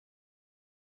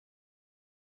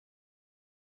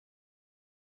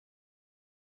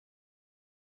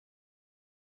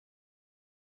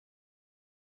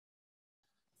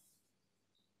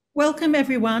Welcome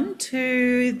everyone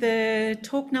to the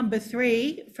talk number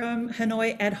 3 from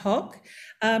Hanoi Ad Hoc.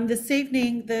 This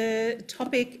evening the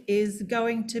topic is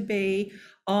going to be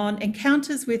on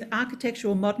encounters with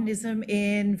architectural modernism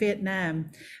in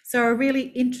Vietnam. So a really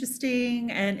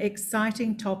interesting and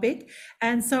exciting topic.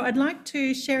 And so I'd like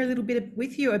to share a little bit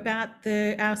with you about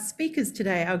our speakers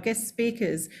today, our guest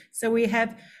speakers. So we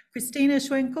have Christina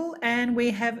Schwenkel and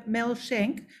we have Mel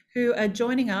Schenk, who are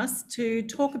joining us to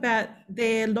talk about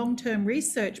their long-term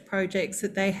research projects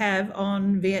that they have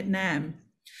on Vietnam.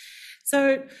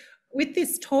 So with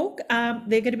this talk,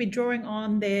 they're going to be drawing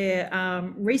on their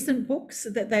recent books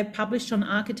that they've published on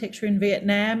architecture in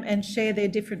Vietnam and share their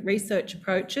different research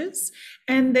approaches.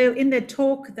 And in their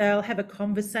talk, they'll have a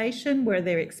conversation where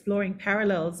they're exploring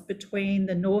parallels between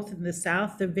the north and the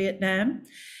south of Vietnam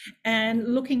and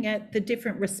looking at the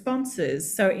different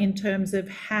responses. So in terms of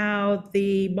how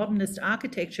the modernist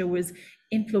architecture was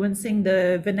influencing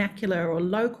the vernacular or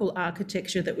local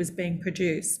architecture that was being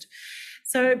produced.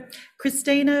 So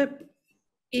Christina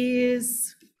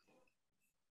is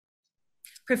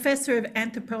Professor of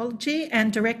Anthropology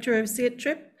and Director of Viet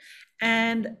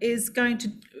and is going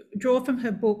to draw from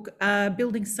her book,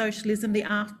 Building Socialism, the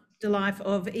Afterlife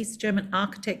of East German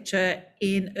Architecture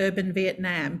in Urban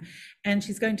Vietnam. And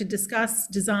she's going to discuss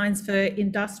designs for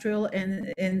industrial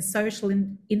and social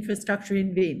infrastructure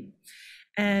in Vinh.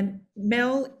 And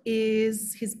Mel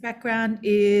his background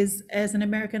is as an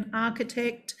American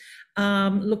architect,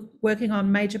 working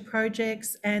on major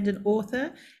projects and an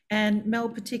author. And Mel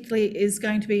particularly is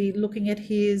going to be looking at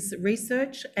his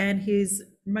research and his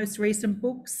most recent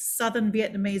book, Southern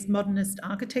Vietnamese Modernist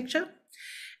Architecture.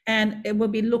 And we'll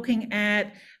be looking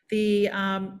at the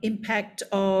impact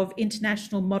of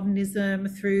international modernism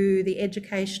through the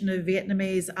education of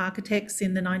Vietnamese architects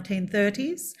in the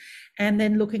 1930s, and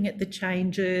then looking at the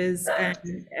changes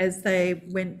as they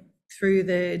went through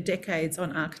the decades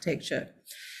on architecture.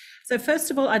 So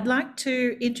first of all, I'd like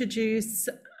to introduce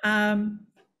Chung,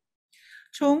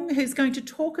 who's going to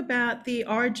talk about the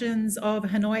origins of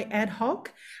Hanoi Ad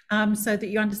Hoc, so that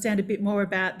you understand a bit more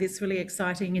about this really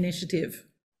exciting initiative.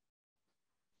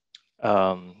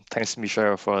 Thanks,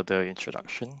 Michelle, for the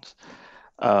introductions.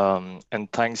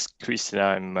 And thanks,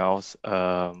 Christina and Mel,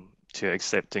 to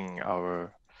accepting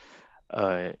our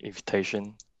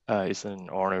invitation. It's an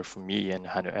honor for me and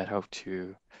Hanoi Ad Hoc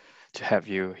to have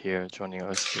you here joining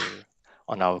us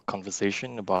on our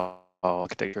conversation about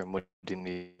architecture and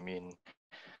modernism in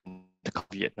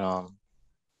Vietnam.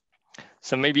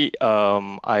 So maybe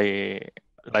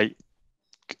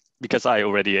because I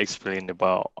already explained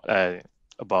about Hanoi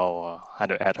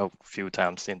Ad Hoc a few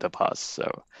times in the past.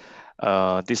 So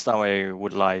this time I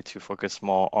would like to focus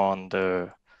more on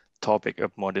the topic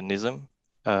of modernism.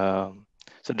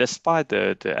 So despite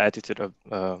the attitude of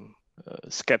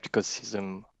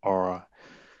skepticism or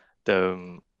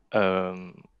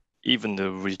even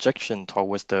the rejection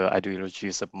towards the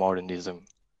ideologies of modernism,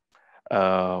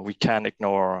 we can't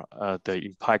ignore the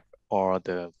impact or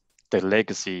the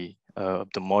legacy of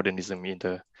the modernism in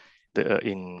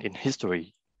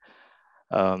history.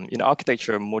 In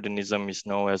architecture, modernism is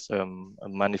known as a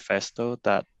manifesto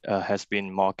that has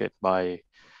been marked by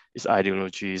its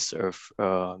ideologies of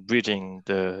bridging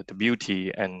the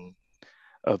beauty and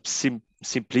of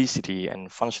simplicity and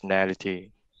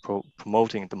functionality,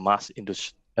 promoting the mass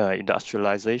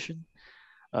industrialization,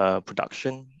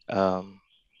 production.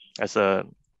 As Le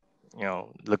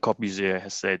Corbusier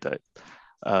has said that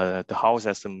the house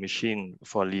as a machine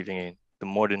for living in. The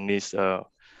modernist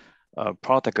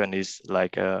protagonist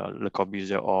like Le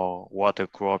Corbusier or Walter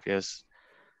Gropius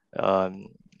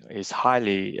is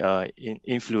highly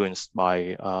influenced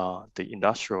by the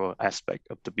industrial aspect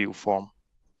of the built form,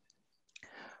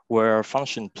 where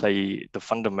function play the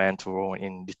fundamental role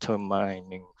in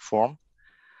determining form.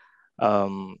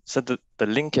 So the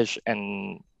linkage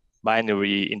and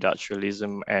binary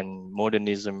industrialism and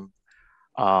modernism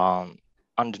are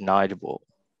undeniable.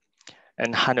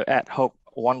 And Hanoi Ad Hoc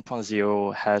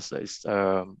 1.0 has its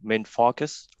main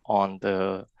focus on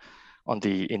the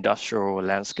industrial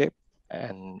landscape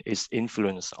and its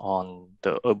influence on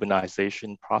the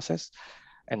urbanization process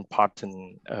and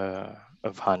pattern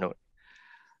of Hanoi.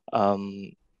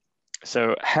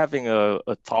 So having a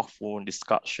thoughtful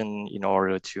discussion in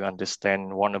order to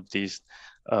understand one of these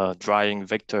driving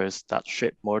vectors that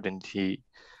shape modernity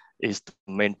is the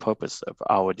main purpose of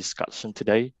our discussion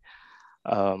today.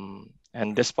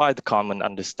 And despite the common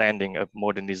understanding of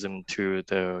modernism to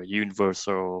the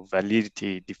universal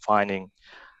validity defining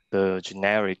the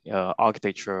generic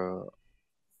architecture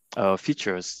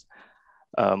features,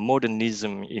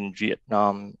 modernism in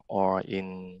Vietnam or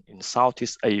in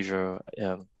Southeast Asia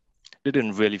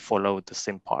didn't really follow the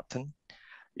same pattern.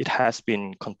 It has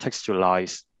been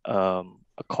contextualized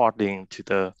according to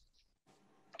the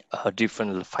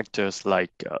different factors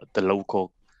like the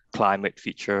local climate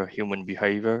feature, human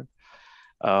behavior,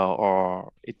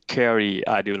 or it carry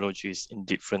ideologies in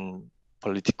different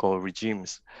political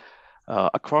regimes.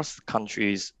 Across the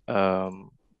countries,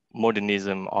 modernist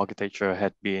architecture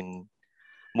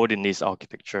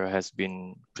has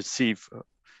been perceived,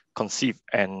 conceived,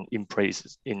 and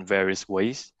embraced in various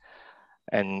ways.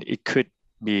 And it could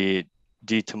be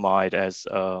determined as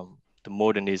the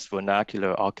modernist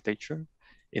vernacular architecture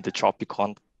in the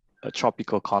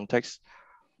tropical context,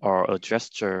 or a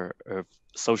gesture of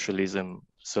socialism,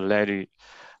 solidarity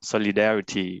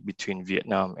between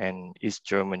Vietnam and East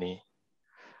Germany.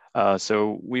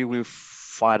 So we will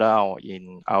find out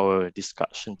in our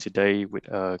discussion today with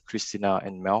Christina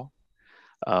and Mel.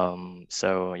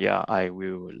 So yeah, I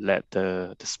will let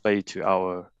the space to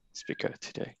our speaker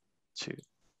today to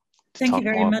Thank you talk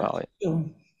very more much. about it.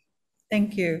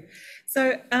 Thank you.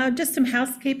 So just some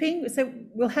housekeeping. So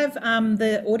we'll have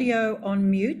the audio on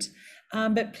mute,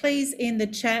 but please in the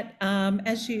chat,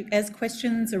 as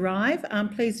questions arrive,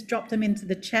 please drop them into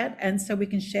the chat, and so we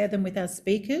can share them with our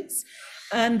speakers.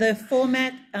 And the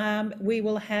format, we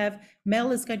will have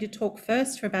Mel is going to talk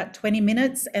first for about 20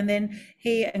 minutes, and then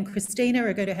he and Christina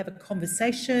are going to have a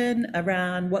conversation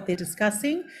around what they're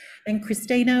discussing. And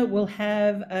Christina will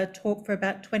have a talk for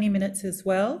about 20 minutes as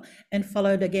well, and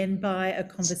followed again by a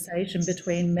conversation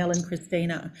between Mel and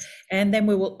Christina. And then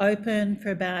we will open for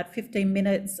about 15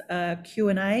 minutes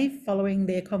Q&A following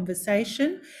their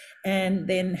conversation, and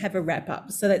then have a wrap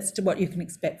up. So that's what you can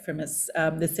expect from us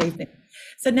this evening.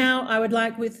 So now I would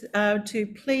like to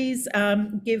please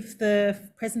give the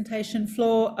presentation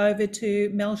floor over to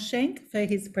Mel Schenk for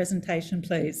his presentation,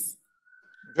 please.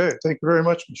 Okay, thank you very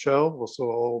much, Michelle. So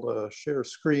I'll share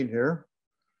screen here.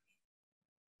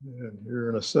 And here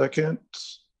in a second.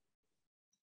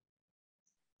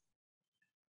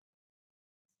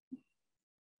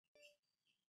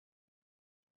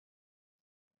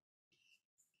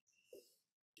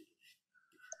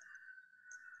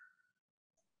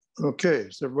 Okay,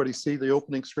 does everybody see the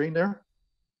opening screen there?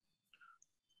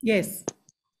 Yes.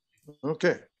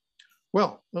 Okay.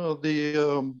 Well,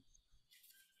 the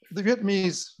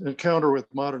Vietnamese encounter with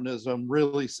modernism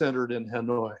really centered in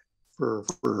Hanoi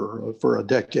for a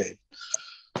decade.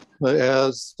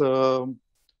 As a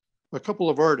couple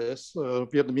of artists,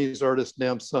 Vietnamese artist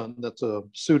Nam Son, that's a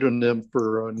pseudonym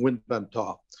for Nguyen Van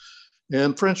Ta,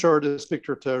 and French artist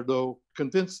Victor Tardot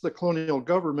convinced the colonial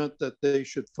government that they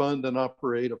should fund and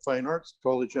operate a fine arts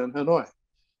college in Hanoi,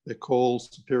 École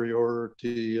Supérieure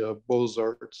des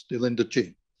Beaux-Arts de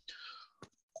l'Indochine.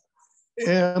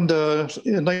 And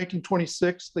in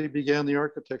 1926, they began the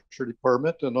architecture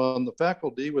department, and on the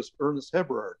faculty was Ernest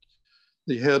Heberard,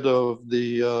 the head of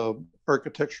the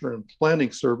architecture and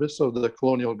planning service of the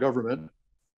colonial government.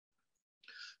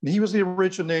 And he was the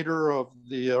originator of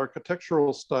the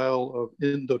architectural style of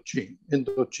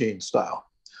Indochine style,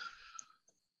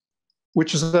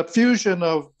 which is that fusion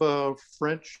of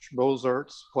French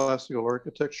Beaux-Arts, classical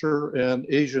architecture, and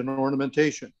Asian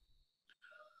ornamentation.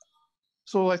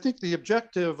 So I think the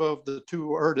objective of the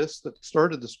two artists that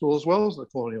started the school, as well as the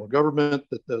colonial government,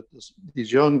 that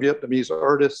these young Vietnamese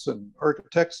artists and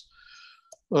architects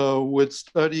would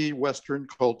study Western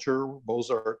culture,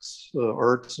 Beaux-Arts,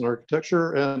 arts and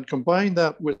architecture, and combine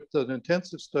that with an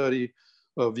intensive study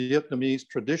of Vietnamese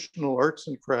traditional arts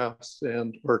and crafts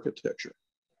and architecture.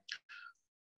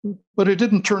 But it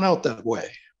didn't turn out that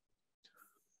way.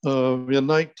 In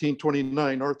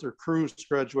 1929, Arthur Cruz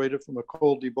graduated from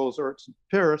École des Beaux-Arts in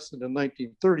Paris, and in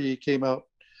 1930, he came out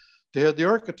to head the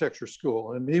architecture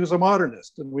school, and he was a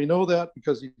modernist, and we know that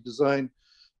because he designed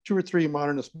 2 or 3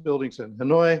 modernist buildings in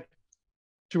Hanoi,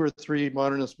 2 or 3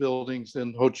 modernist buildings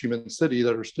in Ho Chi Minh City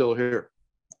that are still here.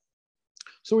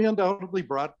 So he undoubtedly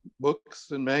brought books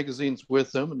and magazines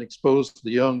with him and exposed the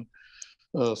young,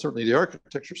 certainly the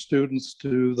architecture students,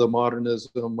 to the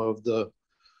modernism of the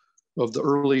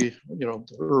early, the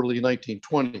early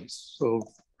 1920s. So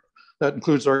that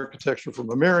includes architecture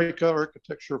from America,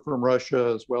 architecture from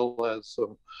Russia, as well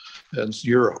as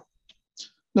Europe.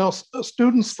 Now,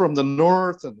 students from the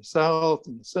north and the south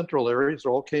and the central areas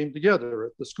all came together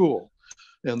at the school,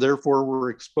 and therefore were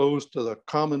exposed to the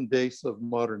common base of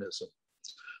modernism,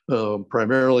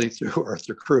 primarily through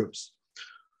Arthur Cruz.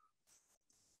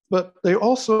 But they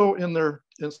also, in their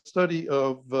study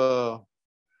of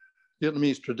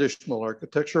Vietnamese traditional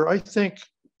architecture, I think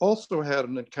also had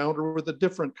an encounter with a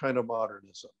different kind of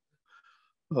modernism,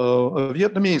 a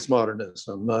Vietnamese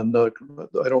modernism. And I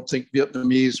don't think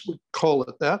Vietnamese would call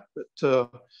it that,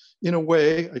 but in a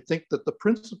way, I think that the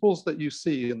principles that you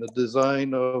see in the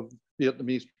design of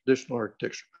Vietnamese traditional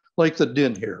architecture, like the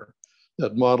din here,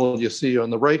 that model you see on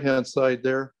the right-hand side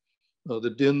there,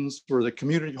 the dins were the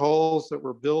community halls that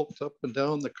were built up and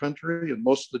down the country in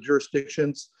most of the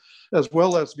jurisdictions, as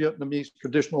well as Vietnamese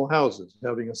traditional houses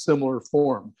having a similar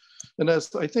form. And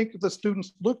as I think the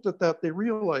students looked at that, they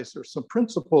realized there's some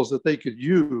principles that they could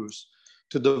use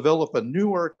to develop a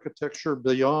new architecture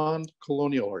beyond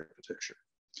colonial architecture.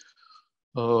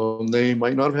 They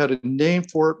might not have had a name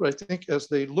for it, but I think as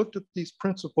they looked at these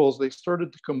principles, they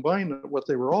started to combine what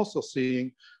they were also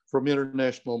seeing from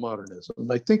international modernism.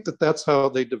 And I think that that's how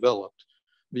they developed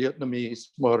Vietnamese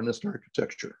modernist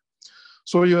architecture.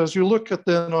 So as you look at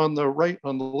then on the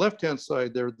left-hand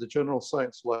side there, the General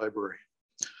Science Library,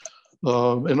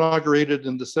 inaugurated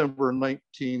in December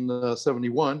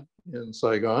 1971 in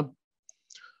Saigon.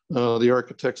 The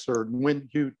architects are Nguyen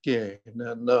Hu Giang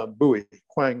and Bui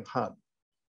Quang Han.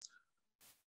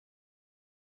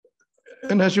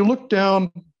 And as you look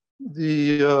down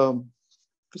the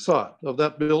facade of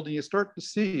that building, you start to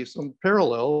see some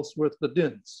parallels with the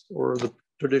dins or the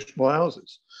traditional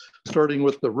houses, starting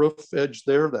with the roof edge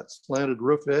there, that slanted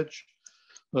roof edge,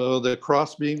 the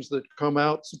cross beams that come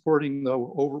out supporting the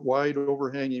wide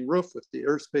overhanging roof with the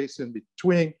airspace in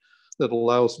between that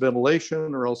allows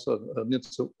ventilation, or else a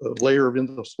layer of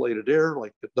insulated air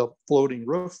like a floating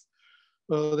roof.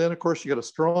 Then, of course, you got a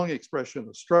strong expression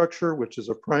of structure, which is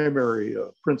a primary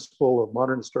principle of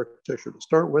modernist architecture to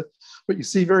start with. But you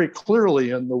see very clearly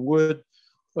in the wood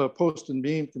post and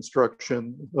beam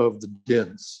construction of the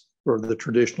dins, or the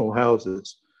traditional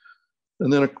houses.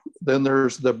 And then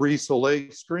there's the brise soleil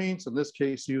screens, in this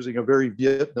case, using a very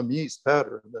Vietnamese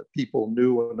pattern that people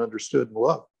knew and understood and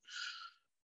loved.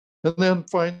 And then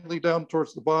finally, down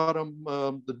towards the bottom,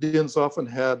 the dins often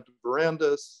had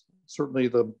verandas, certainly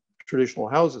the traditional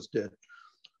houses did.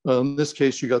 In this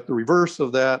case, you got the reverse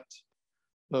of that,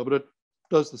 but it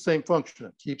does the same function.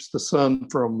 It keeps the sun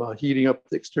from heating up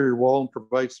the exterior wall and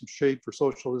provides some shade for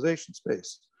socialization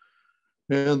space.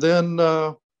 And then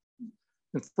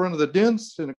in front of the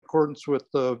dins, in accordance with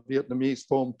the Vietnamese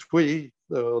foam tui,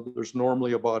 there's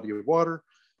normally a body of water.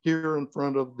 Here in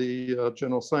front of the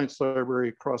General Science Library,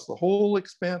 across the whole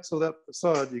expanse of that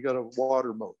facade, you got a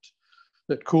water moat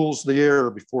that cools the air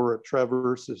before it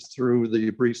traverses through the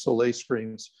brise soleil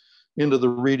screens into the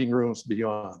reading rooms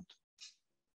beyond.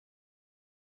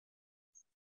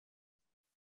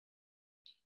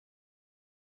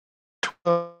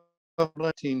 Uh,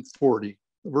 1940,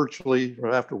 virtually,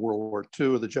 or after World War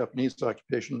II, the Japanese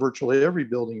occupation, virtually every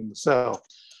building in the South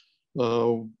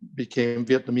became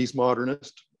Vietnamese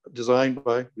modernist, designed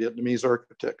by Vietnamese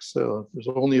architects. There's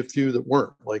only a few that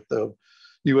weren't, like the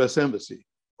US Embassy,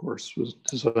 of course, was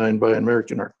designed by an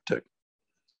American architect.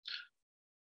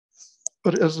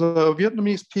 But as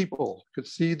Vietnamese people could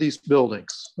see these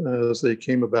buildings as they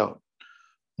came about,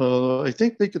 I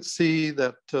think they could see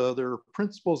that there are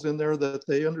principles in there that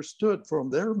they understood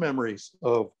from their memories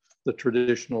of the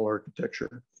traditional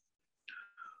architecture.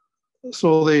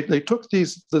 So they took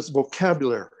this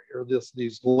vocabulary, or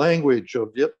these language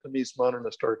of Vietnamese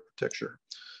modernist architecture,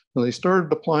 and they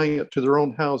started applying it to their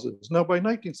own houses. Now, by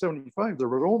 1975, there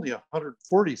were only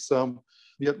 140 some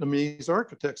Vietnamese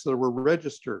architects that were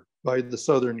registered by the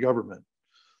Southern government.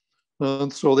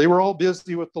 And so they were all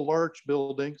busy with the large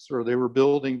buildings, or they were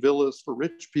building villas for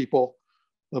rich people.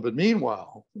 But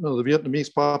meanwhile, the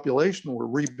Vietnamese population were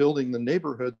rebuilding the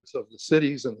neighborhoods of the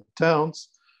cities and the towns,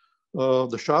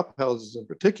 the shop houses in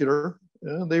particular,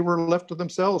 and they were left to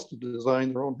themselves to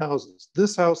design their own houses.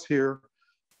 This house here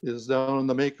is down in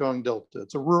the Mekong Delta.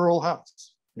 It's a rural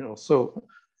house, so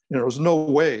there was no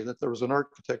way that there was an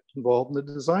architect involved in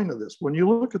the design of this. When you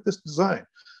look at this design,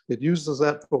 it uses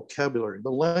that vocabulary,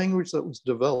 the language that was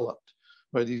developed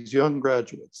by these young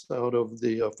graduates out of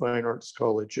the Fine Arts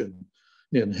College in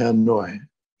Hanoi.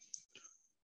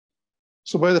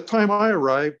 So by the time I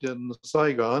arrived in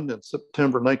Saigon in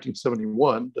September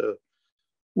 1971, to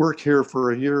work here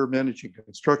for a year managing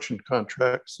construction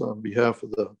contracts on behalf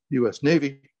of the US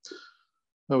Navy,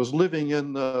 I was living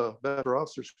in the battery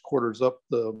officers' quarters up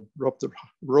the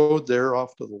road there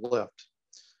off to the left.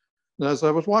 And as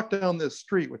I was walking down this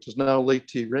street, which is now Lê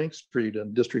Thị Ranh Street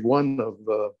in District 1 of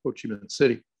Ho Chi Minh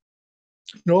City,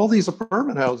 all these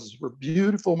apartment houses were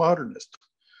beautiful modernist.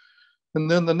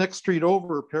 And then the next street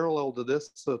over, parallel to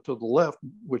this, to the left,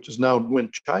 which is now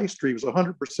Nguyen Chai Street, was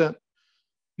 100%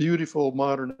 beautiful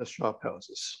modernist shop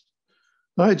houses.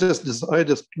 I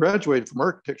just graduated from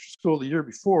architecture school the year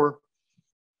before,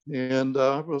 and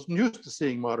I wasn't used to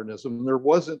seeing modernism. There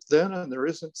wasn't then, and there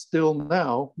isn't still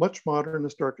now, much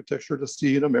modernist architecture to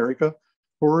see in America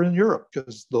or in Europe,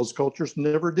 because those cultures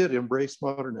never did embrace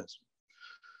modernism.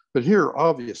 But here,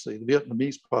 obviously, the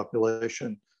Vietnamese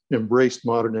population embraced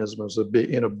modernism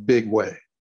in a big way.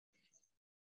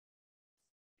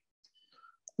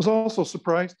 I was also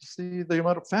surprised to see the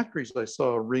amount of factories I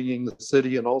saw ringing the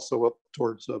city and also up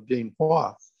towards Vinh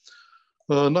Hoa.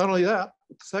 Not only that,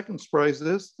 but the second surprise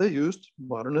is they used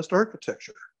modernist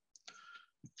architecture.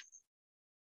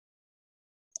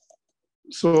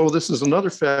 So this is another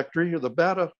factory. The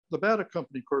Bata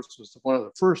company, of course, was one of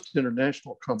the first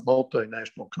international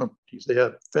multinational companies. They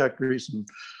had factories and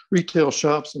retail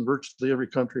shops in virtually every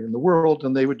country in the world,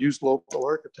 and they would use local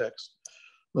architects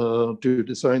to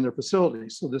design their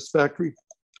facilities. So this factory,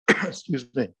 excuse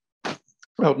me,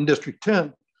 out in District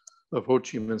 10 of Ho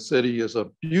Chi Minh City is a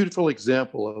beautiful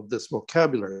example of this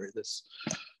vocabulary, this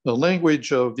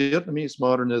language of Vietnamese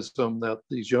modernism that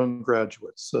these young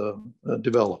graduates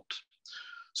developed.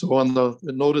 So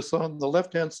notice on the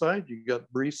left-hand side, you got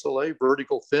brise-soleil,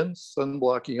 vertical fins,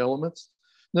 sun-blocking elements.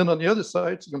 Then on the other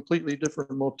side, it's a completely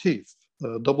different motif,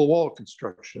 double wall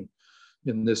construction.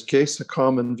 In this case, a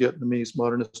common Vietnamese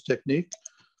modernist technique.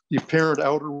 The apparent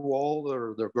outer wall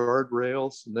or the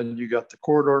guardrails, and then you got the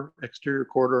corridor, exterior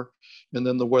corridor, and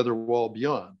then the weather wall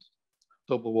beyond,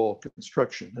 double wall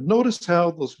construction. And notice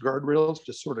how those guardrails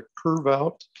just sort of curve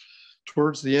out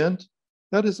towards the end.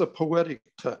 That is a poetic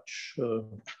touch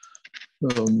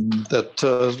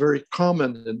that is very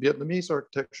common in Vietnamese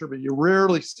architecture, but you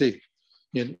rarely see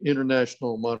in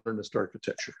international modernist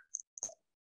architecture.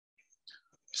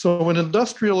 So when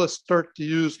industrialists start to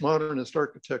use modernist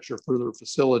architecture for their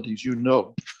facilities, you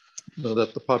know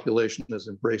that the population has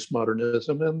embraced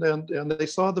modernism, and they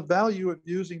saw the value of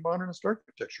using modernist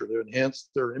architecture to enhance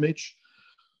their image,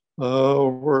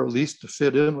 or at least to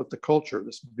fit in with the culture.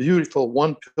 This beautiful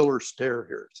one-pillar stair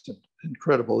here, it's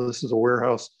incredible. This is a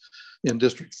warehouse in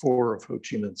District 4 of Ho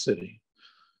Chi Minh City.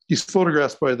 These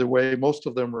photographs, by the way, most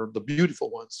of them are the beautiful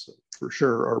ones, for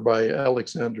sure, are by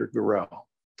Alexander Gural,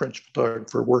 French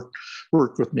photographer,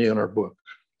 worked with me on our book.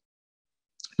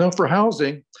 Now for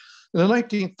housing, in the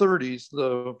 1930s,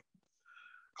 the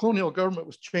colonial government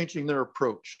was changing their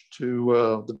approach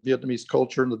to the Vietnamese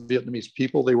culture and the Vietnamese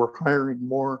people. They were hiring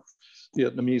more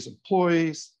Vietnamese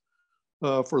employees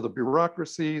for the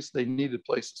bureaucracies. They needed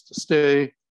places to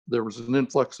stay. There was an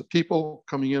influx of people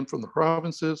coming in from the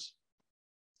provinces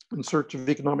in search of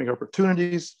economic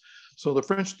opportunities. So the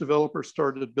French developers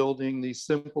started building these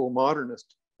simple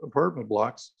modernist apartment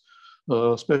blocks,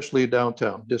 especially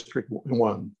downtown, District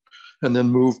 1, and then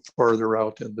moved farther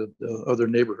out into other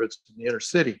neighborhoods in the inner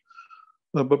city.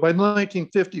 But by the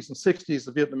 1950s and 60s,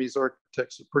 the Vietnamese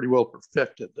architects had pretty well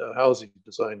perfected housing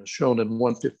design, as shown in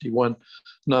 151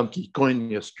 Nam Kỳ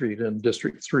Coigna Street in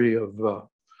District 3 of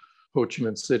Ho Chi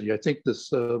Minh City. I think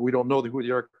this, we don't know who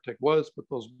the architect was, but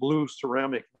those blue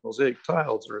ceramic mosaic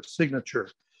tiles are a signature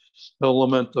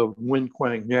element of Nguyen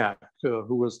Quang Nhat,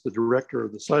 who was the director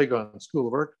of the Saigon School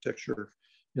of Architecture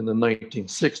in the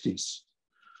 1960s.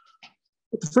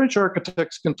 But the French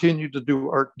architects continued to do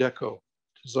Art Deco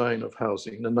design of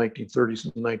housing in the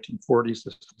 1930s and 1940s.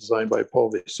 This is designed by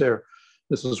Paul Visser.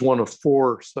 This is one of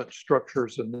 4 such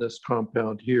structures in this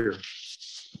compound here.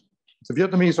 The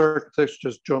Vietnamese architects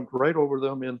just jumped right over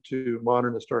them into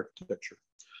modernist architecture.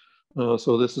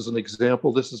 So this is an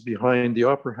example. This is behind the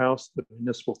Opera House, the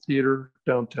Municipal Theater,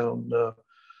 downtown Ho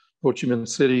Chi Minh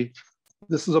City.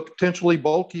 This is a potentially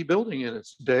bulky building in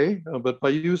its day, but by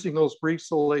using those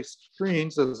brise-soleil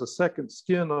screens as a second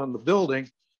skin on the building,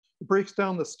 it breaks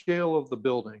down the scale of the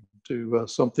building to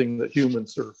something that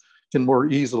humans can more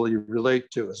easily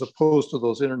relate to, as opposed to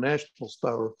those international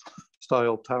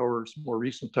style towers, more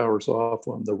recent towers off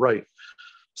on the right.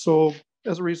 So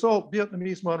as a result,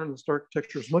 Vietnamese modernist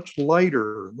architecture is much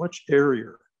lighter, much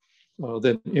airier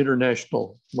than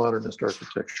international modernist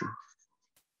architecture.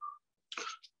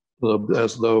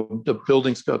 As the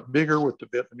buildings got bigger with the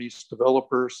Vietnamese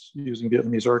developers using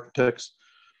Vietnamese architects,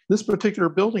 this particular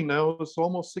building now is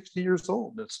almost 60 years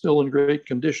old. It's still in great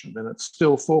condition, and it's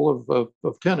still full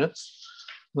of tenants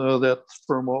that,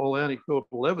 from all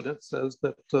anecdotal evidence, says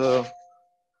that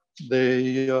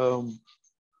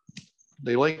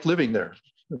they like living there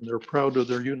and they're proud of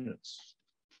their units.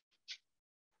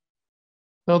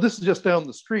 Now, this is just down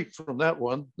the street from that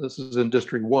one. This is in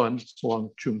District 1, it's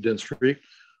along Chung Din Street.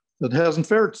 It hasn't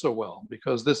fared so well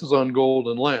because this is on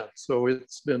golden land. So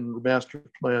it's been remaster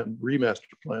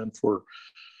plan for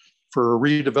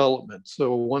redevelopment.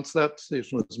 So once that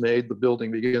decision was made, the building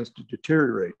begins to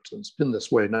deteriorate. And it's been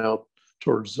this way now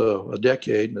towards a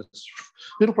decade. And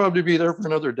it'll probably be there for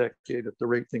another decade at the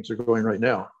rate things are going right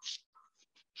now.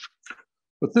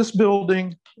 But this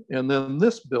building and then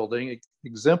this building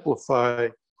exemplify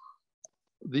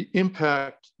the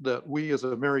impact that we as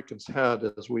Americans had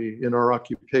in our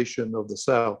occupation of the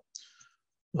South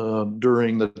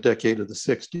during the decade of the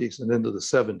 60s and into the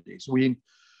 70s.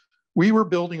 We were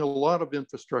building a lot of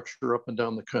infrastructure up and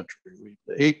down the country.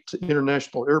 8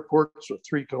 international airports with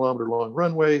 3-kilometer-long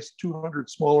runways, 200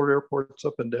 smaller airports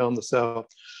up and down the South,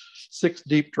 6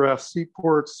 deep draft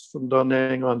seaports from Da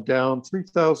Nang on down,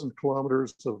 3,000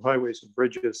 kilometers of highways and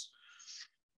bridges.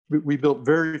 We built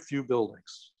very few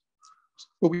buildings,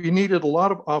 but we needed a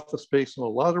lot of office space and a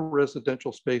lot of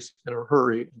residential space in a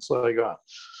hurry in Saigon.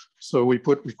 So we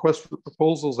put requests for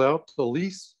proposals out to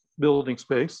lease building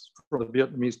space from the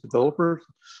Vietnamese developers.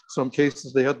 Some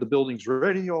cases they had the buildings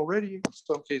ready already. In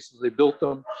some cases they built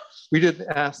them. We didn't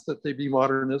ask that they be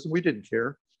modernism. We didn't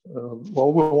care.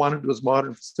 All we wanted was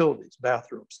modern facilities,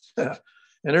 bathrooms, and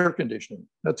air conditioning.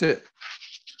 That's it.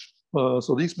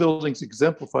 So these buildings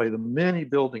exemplify the many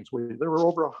buildings. There were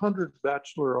over 100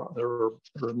 bachelor or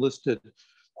enlisted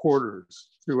quarters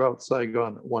throughout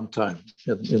Saigon at one time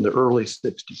in the early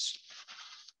 60s.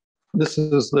 This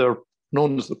is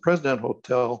known as the President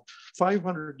Hotel,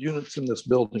 500 units in this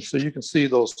building. So you can see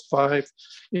those 5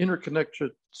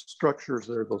 interconnected structures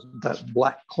there, that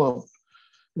black clump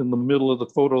in the middle of the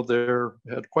photo there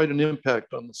had quite an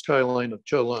impact on the skyline of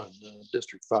Chelan,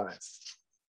 District 5.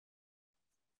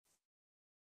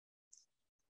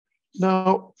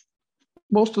 Now,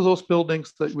 most of those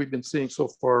buildings that we've been seeing so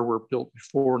far were built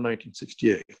before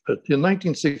 1968. But in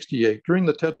 1968, during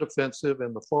the Tet Offensive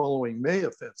and the following May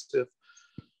Offensive,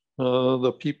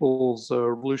 the People's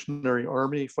Revolutionary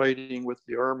Army fighting with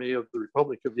the Army of the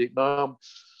Republic of Vietnam,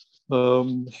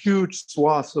 huge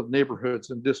swaths of neighborhoods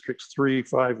in districts 3,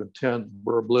 5, and 10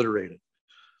 were obliterated.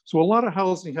 So a lot of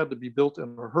housing had to be built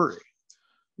in a hurry.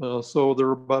 So there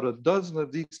were about a dozen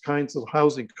of these kinds of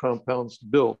housing compounds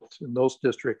built in those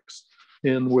districts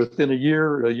within a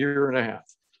year and a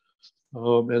half.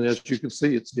 And as you can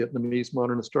see, it's Vietnamese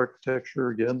modernist architecture,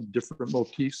 again, different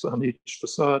motifs on each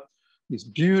facade. These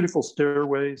beautiful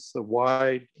stairways,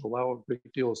 wide, allow a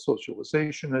great deal of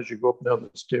socialization as you go up and down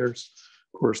the stairs.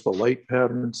 Of course, the light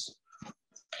patterns.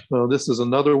 This is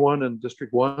another one in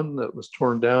District 1 that was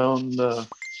torn down 3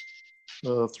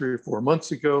 or 4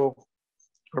 months ago.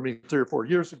 3 or 4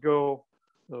 years ago,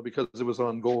 because it was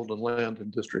on golden land in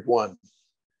District 1.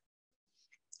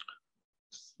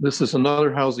 This is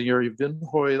another housing area, Vinh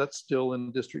Hoi, that's still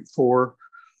in District 4.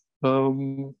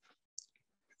 Again,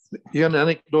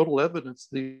 anecdotal evidence,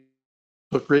 the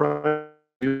great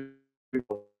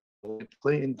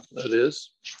clean that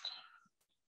is.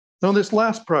 Now this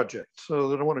last project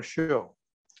that I want to show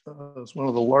is one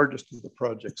of the largest of the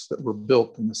projects that were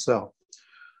built in the South.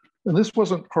 And this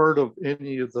wasn't part of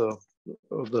any of the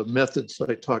methods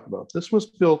that I talk about. This was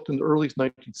built in the early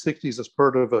 1960s as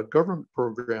part of a government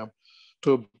program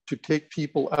to take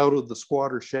people out of the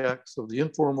squatter shacks of the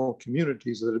informal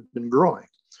communities that had been growing,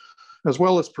 as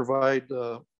well as provide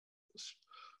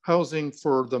housing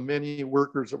for the many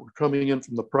workers that were coming in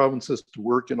from the provinces to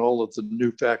work in all of the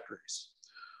new factories.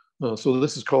 So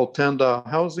this is called Tan Da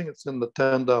housing. It's in the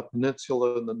Tan Da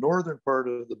Peninsula in the northern part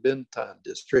of the Binh Tan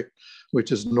district,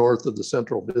 which is north of the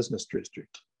Central Business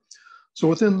District. So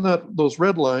within those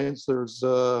red lines, there's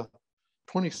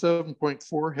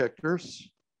 27.4 hectares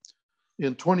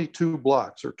in 22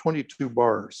 blocks or 22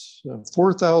 bars,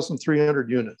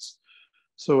 4,300 units.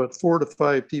 So at 4 to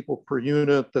 5 people per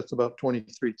unit, that's about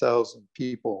 23,000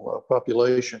 people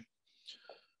population.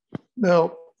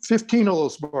 Now, 15 of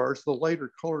those bars, the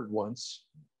lighter colored ones,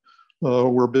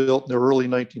 were built in the early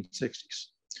 1960s.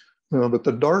 But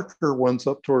the darker ones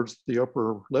up towards the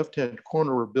upper left-hand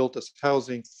corner were built as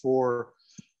housing for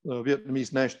the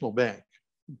Vietnamese National Bank,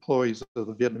 employees of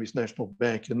the Vietnamese National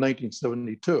Bank in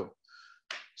 1972.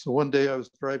 So one day I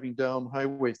was driving down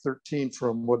Highway 13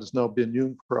 from what is now Binh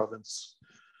Nhung province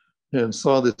and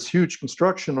saw this huge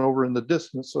construction over in the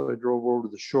distance. So I drove over to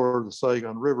the shore of the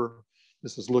Saigon River.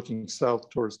 This is looking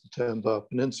south towards the Tan Da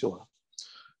Peninsula.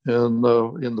 And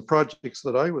in the projects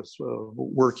that I was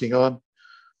working on,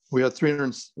 we had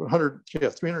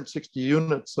 360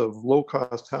 units of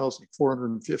low-cost housing,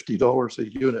 $450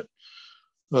 a unit,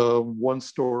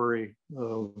 1-story,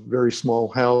 very small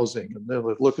housing. And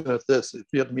then looking at this,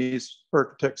 Vietnamese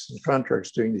architects and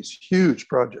contractors doing these huge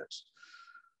projects.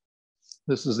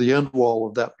 This is the end wall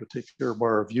of that particular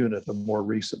bar of unit, a more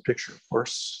recent picture, of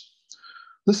course.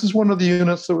 This is one of the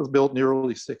units that was built in the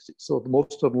early 60s. So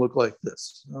most of them look like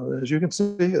this. As you can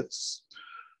see, it's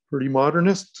pretty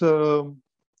modernist.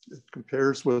 It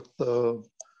compares with the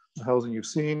housing you've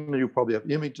seen. You probably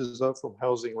have images of from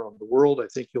housing around the world. I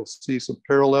think you'll see some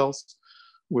parallels.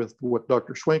 with what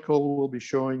Dr. Schwenkel will be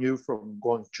showing you from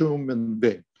Guangchum and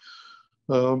Vinh.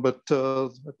 But a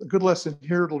good lesson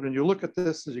here, when you look at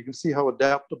this, is you can see how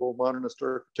adaptable modernist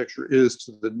architecture is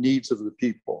to the needs of the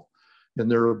people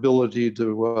and their ability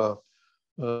to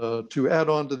add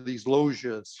on to these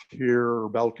loggias here or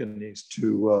balconies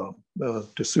to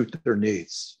suit their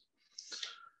needs.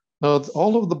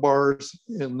 All of the bars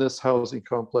in this housing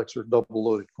complex are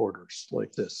double-loaded quarters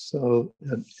like this.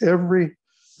 And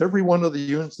every one of the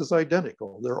units is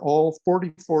identical. They're all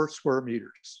 44 square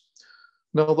meters.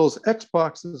 Now, those X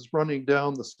boxes running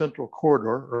down the central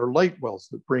corridor are light wells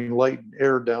that bring light and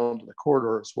air down to the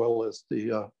corridor, as well as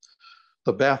the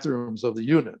bathrooms of the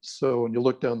units. So when you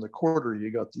look down the corridor,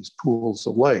 you got these pools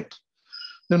of light.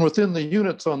 Then within the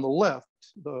units on the left,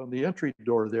 the entry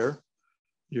door there,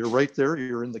 you're right there,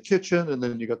 you're in the kitchen, and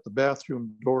then you got the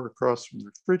bathroom door across from the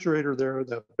refrigerator there.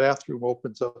 That bathroom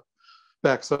opens up,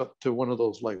 backs up to one of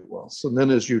those light wells. And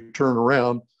then as you turn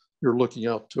around, you're looking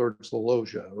out towards the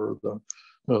loggia or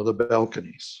the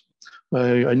balconies.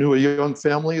 I knew a young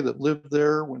family that lived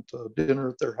there, went to dinner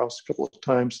at their house a couple of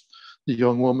times. The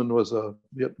young woman was a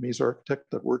Vietnamese architect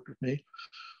that worked with me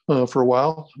for a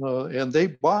while, and they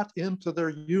bought into their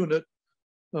unit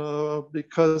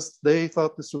because they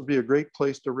thought this would be a great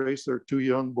place to raise their two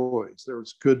young boys. There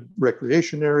was good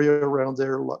recreation area around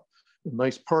there,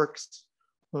 nice parks.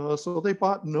 So they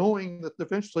bought knowing that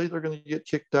eventually they're going to get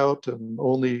kicked out and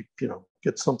only,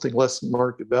 get something less than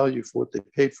market value for what they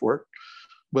paid for it.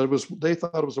 But they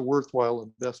thought it was a worthwhile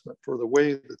investment for the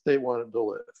way that they wanted to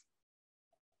live.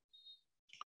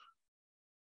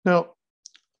 Now,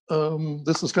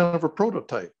 this is kind of a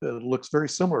prototype. It looks very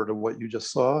similar to what you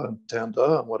just saw in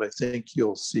Tanda, and what I think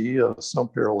you'll see some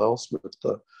parallels with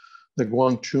the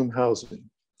Guangchum housing.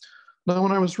 Now,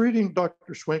 when I was reading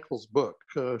Dr. Schwenkel's book,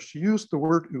 she used the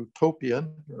word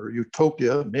utopian or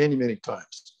utopia many, many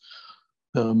times,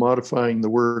 modifying the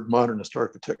word modernist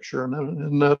architecture.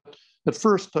 And at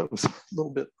first I was a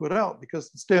little bit put out because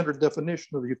the standard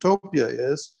definition of utopia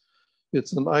is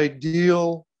it's an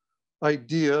ideal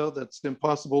idea that's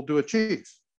impossible to achieve.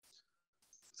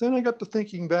 Then I got to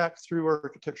thinking back through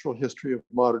architectural history of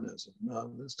modernism.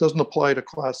 This doesn't apply to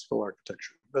classical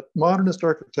architecture, but modernist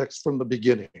architects from the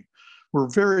beginning were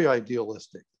very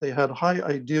idealistic. They had high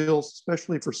ideals,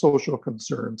 especially for social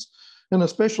concerns, and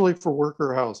especially for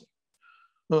worker housing.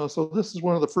 So this is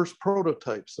one of the first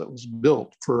prototypes that was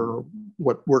built for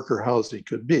what worker housing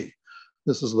could be.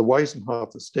 This is the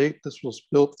Weissenhof estate. This was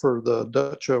built for the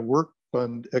Dutch Work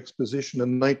Fund exposition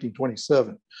in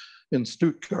 1927 in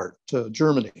Stuttgart,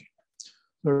 Germany.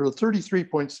 There are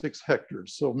 33.6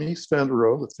 hectares. So Mies van der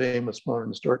Rohe, the famous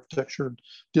modernist architecture,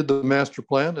 did the master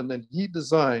plan, and then he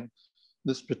designed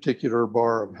this particular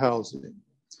bar of housing.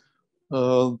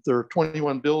 There are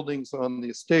 21 buildings on the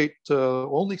estate,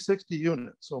 only 60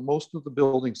 units. So most of the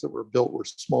buildings that were built were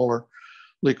smaller.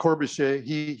 Le Corbusier,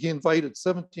 he invited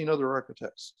 17 other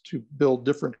architects to build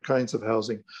different kinds of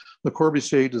housing. Le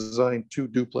Corbusier designed 2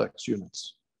 duplex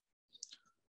units.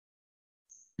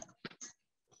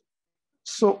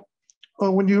 So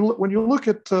when you look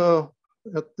at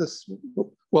this,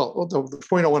 well, the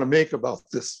point I want to make about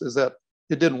this is that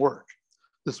it didn't work.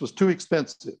 This was too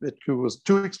expensive. It was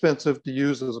too expensive to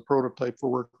use as a prototype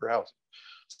for worker housing.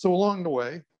 So along the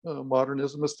way,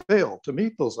 modernism has failed to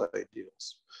meet those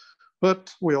ideals.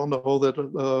 But we all know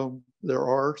that there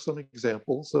are some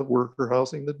examples of worker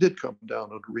housing that did come down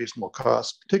at a reasonable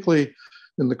cost, particularly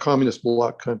in the communist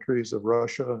bloc countries of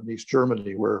Russia and East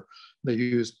Germany, where they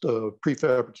used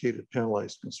prefabricated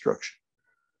panelized construction.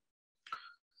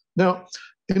 Now,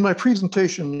 in my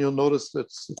presentation, you'll notice that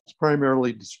it's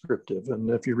primarily descriptive. And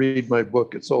if you read my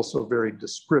book, it's also very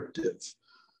descriptive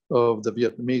of the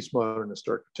Vietnamese modernist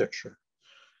architecture.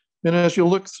 And as you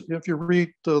look, if you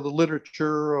read the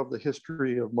literature of the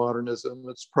history of modernism,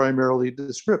 it's primarily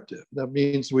descriptive. That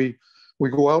means we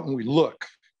go out and we look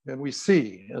and we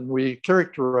see and we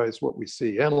characterize what we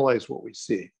see, analyze what we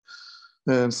see,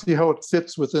 and see how it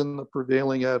fits within the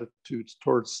prevailing attitudes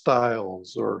towards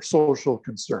styles or social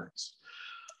concerns.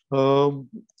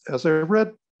 As I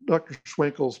read Dr.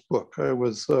 Schwenkel's book, I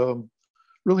was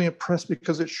really impressed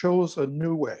because it shows a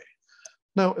new way.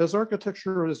 Now, as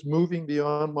architecture is moving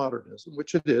beyond modernism,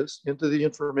 which it is, into the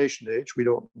information age, we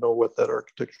don't know what that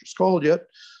architecture is called yet,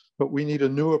 but we need a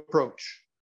new approach.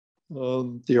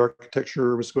 The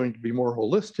architecture is going to be more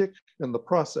holistic, and the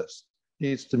process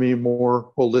needs to be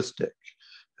more holistic.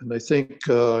 And I think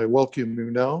I welcome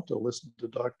you now to listen to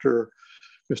Dr.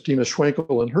 Christina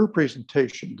Schwenkel in her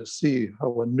presentation to see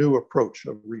how a new approach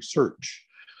of research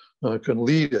can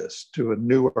lead us to a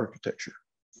new architecture.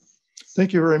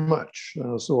 Thank you very much.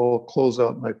 So I'll close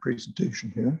out my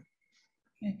presentation here.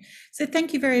 Okay. So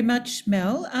thank you very much,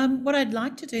 Mel. What I'd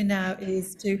like to do now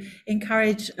is to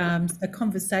encourage a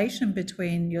conversation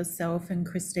between yourself and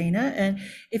Christina. And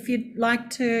if you'd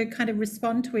like to kind of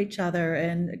respond to each other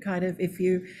and kind of if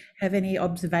you have any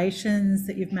observations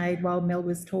that you've made while Mel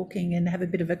was talking and have a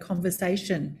bit of a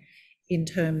conversation in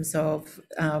terms of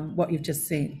what you've just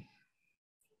seen.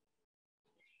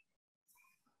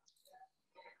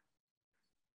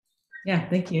 Yeah,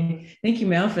 thank you. Thank you,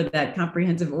 Mel, for that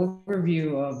comprehensive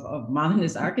overview of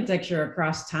modernist architecture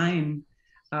across time,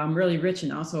 really rich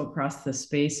and also across the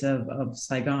space of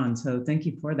Saigon. So thank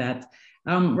you for that.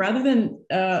 Rather than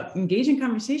engage in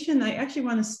conversation, I actually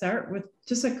want to start with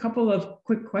just a couple of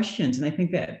quick questions. And I think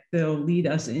that they'll lead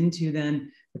us into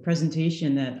then the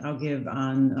presentation that I'll give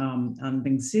on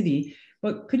Vinh City.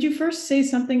 But could you first say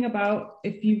something about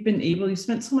if you've been able, you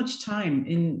spent so much time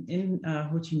in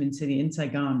Ho Chi Minh City, in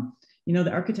Saigon, you know,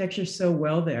 the architecture is so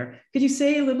well there. Could you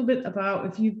say a little bit about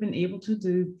if you've been able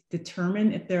to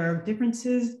determine if there are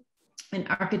differences in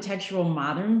architectural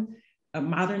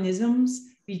modernisms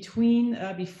between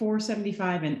before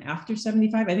 75 and after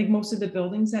 75? I think most of the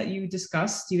buildings that you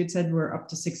discussed, you had said were up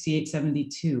to 68,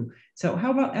 72. So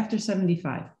how about after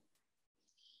 75?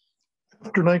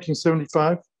 After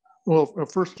 1975? Well,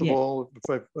 first of all, if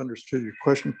I've understood your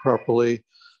question properly,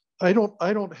 I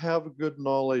don't have a good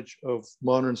knowledge of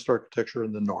modernist architecture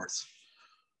in the North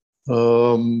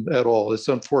at all. It's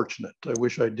unfortunate. I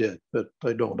wish I did, but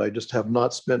I don't. I just have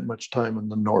not spent much time in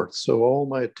the North. So all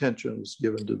my attention was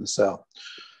given to the South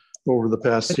over the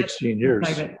past 16 years.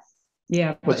 Private.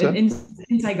 Yeah, but in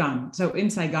Saigon. So in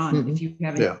Saigon, if you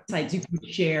have any insights you can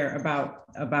share about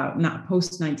not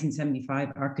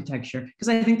post-1975 architecture, because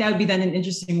I think that would be then an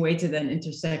interesting way to then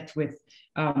intersect with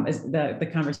the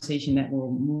conversation that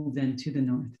will move then to the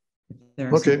North.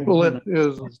 Okay, well, it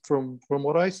is from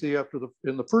what I see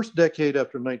in the first decade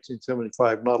after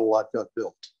 1975, not a lot got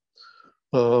built.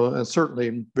 And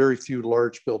certainly very few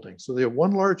large buildings. So they have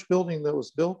one large building that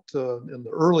was built in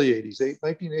the early 80s,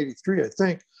 1983, I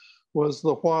think, was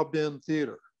the Hoa Binh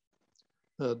Theater,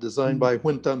 designed by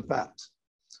Nguyen Tan Phat,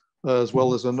 as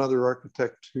well as another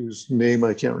architect whose name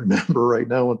I can't remember right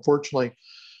now, unfortunately.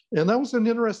 And that was an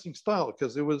interesting style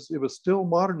because it was still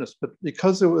modernist, but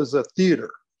because it was a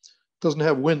theater, it doesn't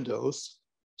have windows,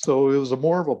 so it was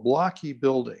more of a blocky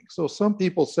building. So some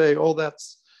people say, "Oh,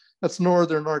 that's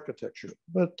Northern architecture,"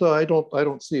 but I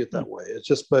don't see it that way. It's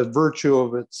just by virtue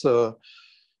of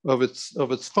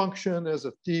its function as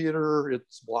a theater,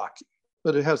 it's blocky,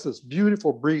 but it has this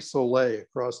beautiful brise soleil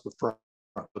across the front.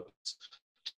 But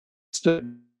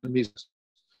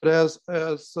as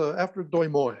after Doi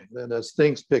Moi, and as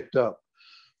things picked up,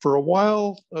 for a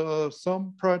while,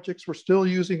 some projects were still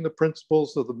using the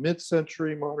principles of the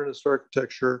mid-century modernist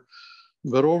architecture,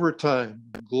 but over time,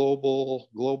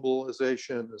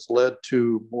 globalization has led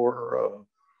to more,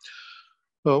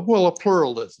 a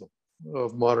pluralism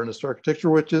of modernist architecture,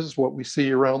 which is what we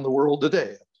see around the world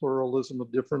today, a pluralism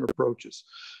of different approaches.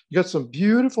 You got some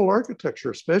beautiful architecture,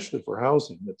 especially for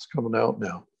housing, that's coming out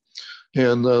now.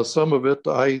 And some of it,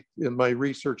 in my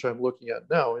research I'm looking at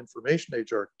now, information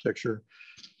age architecture,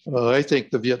 I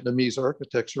think the Vietnamese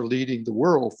architects are leading the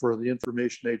world for the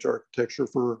information age architecture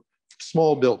for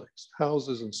small buildings,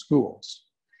 houses and schools.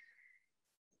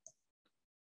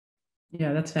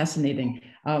 Yeah, that's fascinating.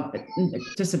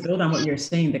 Just to build on what you're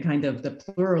saying, the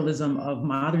pluralism of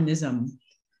modernism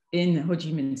in Ho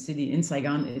Chi Minh City, in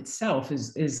Saigon itself,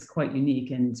 is quite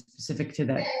unique and specific to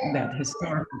that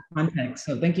historical context.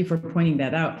 So thank you for pointing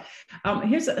that out.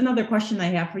 Here's another question I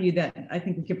have for you that I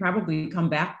think we could probably come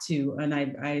back to, and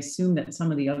I assume that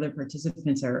some of the other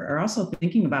participants are also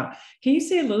thinking about. Can you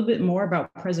say a little bit more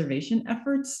about preservation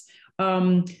efforts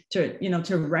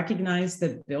to recognize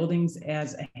the buildings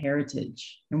as a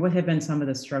heritage, and what have been some of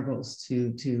the struggles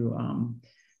to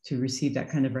receive that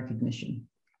kind of recognition?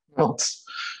 Well,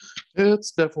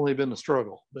 it's definitely been a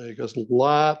struggle because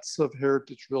lots of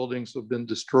heritage buildings have been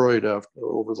destroyed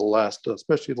over the last,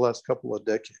 especially the last couple of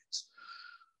decades.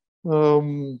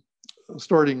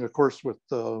 Starting, of course, with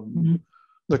the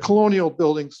colonial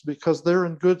buildings, because they're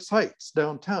in good sites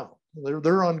downtown.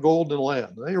 They're on golden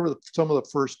land. They were some of the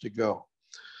first to go.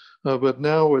 But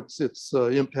now it's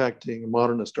impacting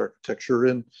modernist architecture.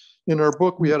 And in our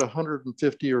book, we had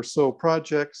 150 or so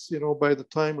projects. You know, by the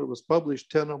time it was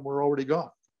published, 10 of them were already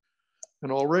gone.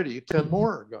 And already 10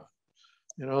 more are gone.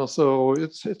 You know, so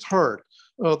it's hard.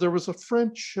 There was a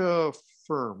French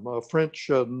firm, a French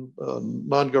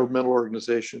non-governmental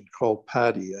organization called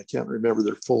PADI. I can't remember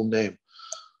their full name.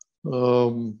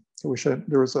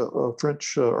 there was a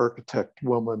French architect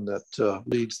woman that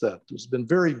leads that, who's been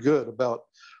very good about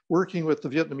working with the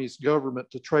Vietnamese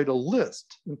government to try to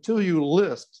list. Until you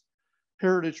list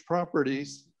heritage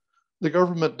properties, the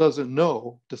government doesn't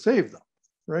know to save them,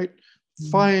 right?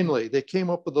 Finally, they came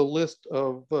up with a list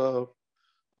of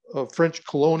French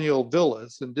colonial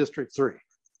villas in District 3.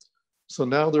 So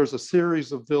now there's a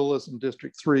series of villas in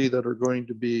District 3 that are going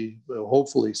to be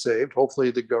hopefully saved.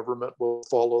 Hopefully the government will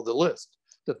follow the list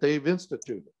that they've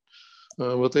instituted.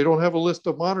 But they don't have a list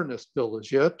of modernist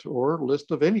villas yet, or a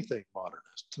list of anything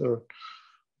modernist.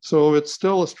 So it's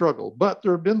still a struggle, but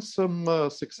there have been some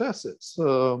successes.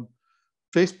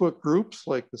 Facebook groups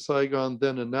like the Saigon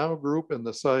Then and Now group and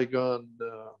the Saigon,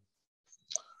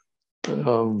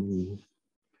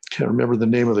 can't remember the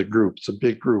name of the group. It's a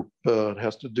big group. It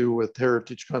has to do with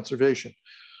heritage conservation.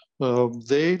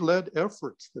 They led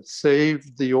efforts that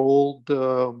saved the old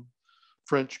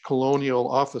French colonial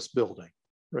office building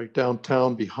right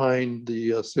downtown behind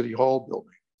the City Hall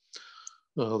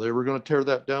building. They were going to tear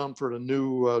that down for a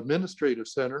new administrative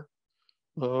center.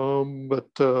 But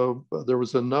there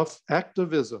was enough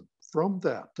activism from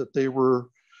that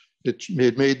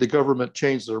it made the government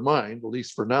change their mind. At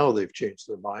least for now, they've changed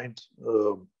their mind.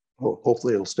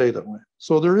 Hopefully it'll stay that way.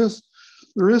 So there is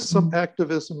some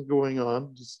activism going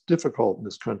on. It's difficult in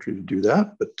this country to do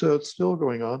that, but it's still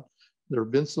going on. There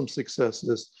have been some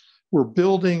successes. We're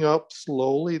building up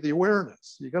slowly the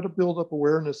awareness. You got to build up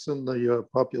awareness in the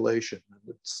population.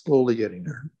 It's slowly getting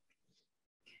there.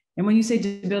 And when you say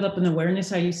to build up an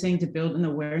awareness, are you saying to build an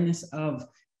awareness of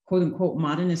quote unquote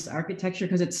modernist architecture?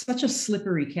 Because it's such a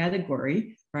slippery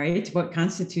category, right? What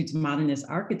constitutes modernist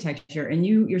architecture? And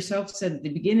you yourself said at the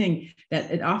beginning that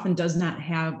it often does not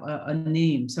have a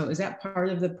name. So is that part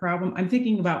of the problem? I'm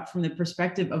thinking about from the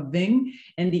perspective of Vinh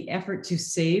and the effort to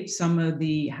save some of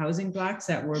the housing blocks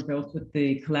that were built with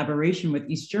the collaboration with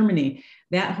East Germany.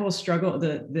 That whole struggle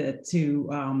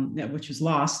which was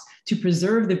lost to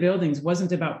preserve the buildings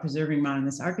wasn't about preserving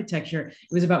modernist architecture.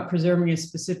 It was about preserving a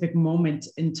specific moment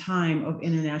in time of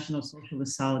international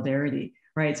socialist solidarity,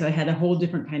 right? So it had a whole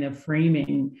different kind of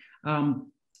framing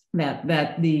that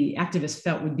the activists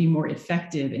felt would be more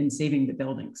effective in saving the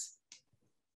buildings.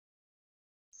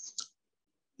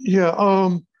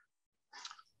 Yeah,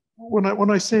 when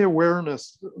I say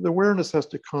awareness, the awareness has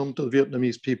to come to the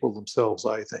Vietnamese people themselves,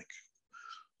 I think.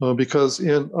 Because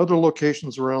in other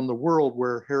locations around the world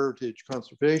where heritage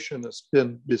conservation has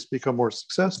become more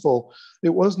successful,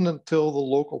 it wasn't until the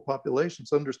local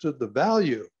populations understood the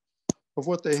value of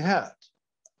what they had,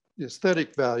 the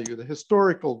aesthetic value, the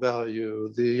historical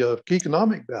value, the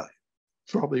economic value,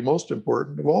 probably most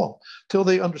important of all. Till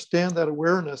they understand that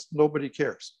awareness, nobody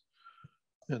cares.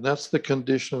 And that's the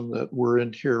condition that we're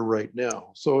in here right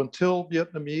now. So until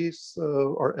Vietnamese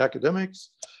academics,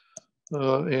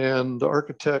 and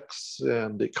architects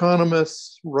and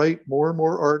economists write more and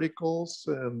more articles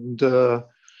and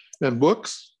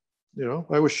books. You know,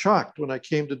 I was shocked when I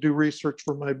came to do research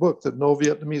for my book that no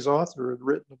Vietnamese author had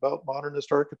written about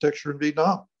modernist architecture in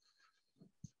Vietnam.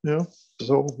 You know,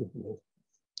 so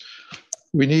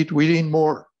we need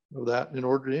more of that in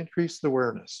order to increase the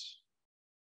awareness.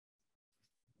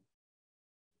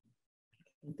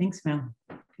 Thanks, Mel.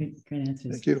 Great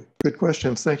answers. Thank you. Good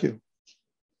questions. Thank you.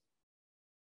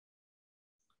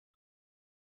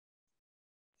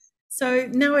 So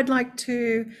now I'd like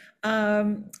to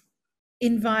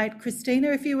invite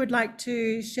Christina, if you would like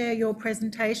to share your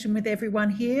presentation with everyone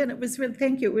here. And it was really,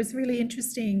 thank you. It was really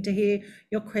interesting to hear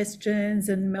your questions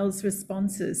and Mel's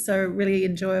responses. So really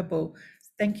enjoyable.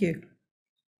 Thank you.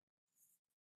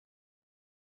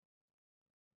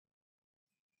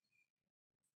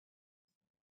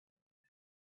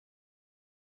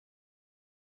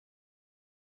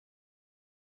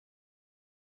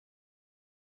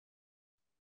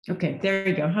 Okay, there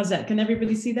you go. How's that? Can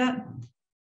everybody see that?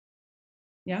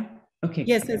 Yeah? Okay.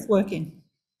 Yes, it's working.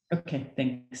 Okay,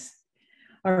 thanks.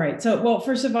 All right. So, well,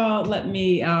 first of all, let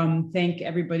me thank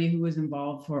everybody who was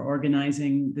involved for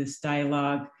organizing this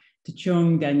dialogue. To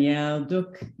Chung, Danielle,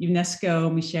 Duc,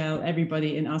 UNESCO, Michelle,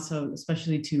 everybody, and also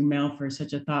especially to Mel for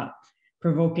such a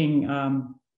thought-provoking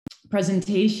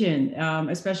presentation,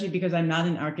 especially because I'm not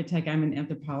an architect, I'm an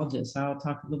anthropologist. So I'll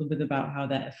talk a little bit about how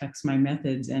that affects my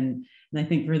methods. And I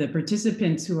think for the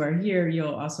participants who are here,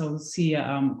 you'll also see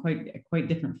quite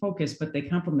different focus, but they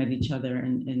complement each other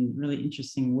in really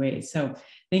interesting ways. So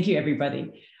thank you,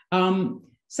 everybody.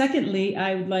 Secondly,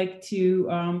 I would like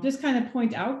to just kind of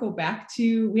point out, go back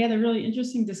to, we had a really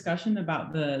interesting discussion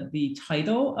about the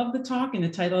title of the talk, and the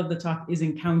title of the talk is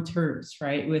Encounters,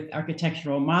 right, with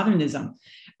Architectural Modernism.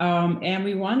 And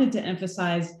we wanted to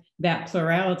emphasize that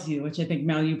plurality, which I think,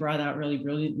 Mel, you brought out really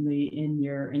brilliantly in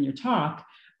your talk.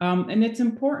 And it's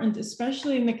important,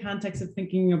 especially in the context of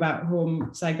thinking about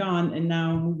Saigon and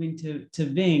now moving to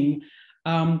Vinh,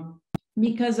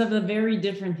 because of a very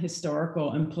different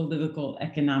historical and political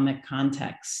economic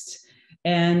context.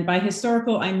 And by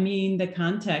historical, I mean the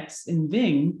context in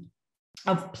Vinh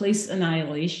of place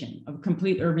annihilation, of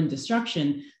complete urban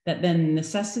destruction that then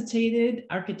necessitated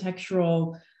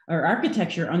architecture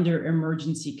under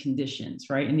emergency conditions,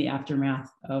 right, in the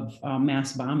aftermath of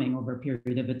mass bombing over a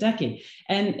period of a decade.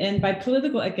 And by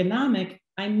political economic,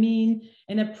 I mean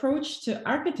an approach to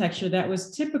architecture that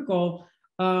was typical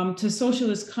to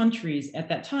socialist countries at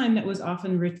that time that was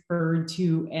often referred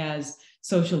to as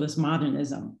socialist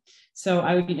modernism. So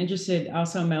I would be interested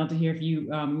also, Mel, to hear if you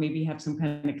maybe have some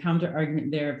kind of counter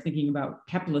argument there of thinking about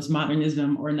capitalist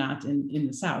modernism or not in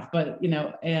the South. But,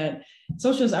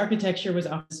 socialist architecture was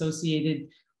often associated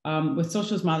with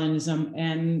socialist modernism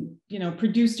and,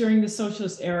 produced during the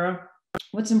socialist era.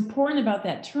 What's important about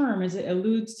that term is it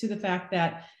alludes to the fact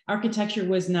that architecture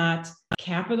was not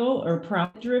capital or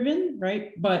profit driven,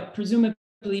 right? But presumably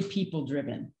people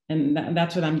driven. And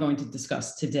that's what I'm going to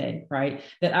discuss today, right?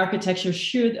 That architecture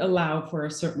should allow for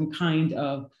a certain kind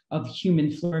of human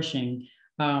flourishing.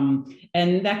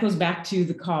 And that goes back to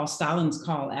the call, Stalin's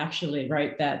call, actually,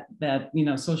 right? That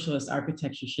socialist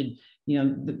architecture should,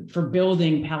 for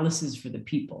building palaces for the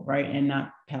people, right? And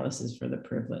not palaces for the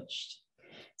privileged.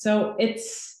 So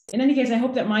in any case, I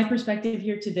hope that my perspective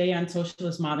here today on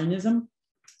socialist modernism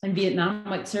in Vietnam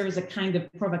might serve as a kind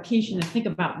of provocation to think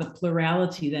about the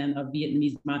plurality then of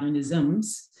Vietnamese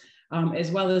modernisms, as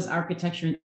well as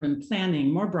architecture and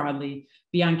planning more broadly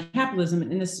beyond capitalism.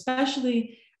 And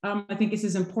especially, I think this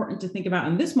is important to think about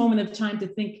in this moment of time, to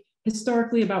think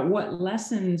historically about what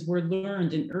lessons were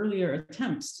learned in earlier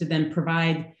attempts to then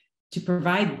provide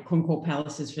quote unquote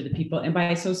palaces for the people, and by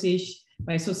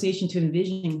association to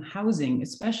envisioning housing,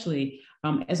 especially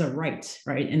as a right,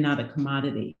 and not a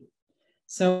commodity.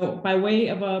 So by way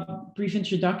of a brief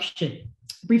introduction,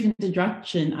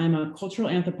 I'm a cultural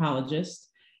anthropologist,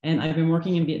 and I've been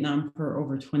working in Vietnam for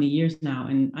over 20 years now.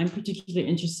 And I'm particularly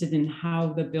interested in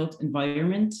how the built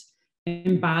environment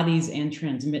embodies and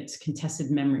transmits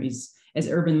contested memories as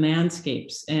urban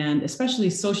landscapes, and especially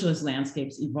socialist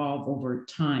landscapes, evolve over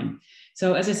time.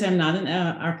 So as I said, I'm not an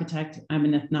architect, I'm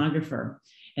an ethnographer.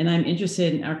 And I'm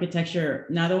interested in architecture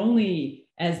not only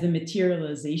as the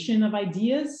materialization of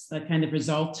ideas, the kind of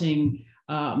resulting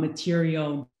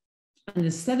material and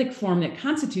aesthetic form that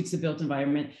constitutes the built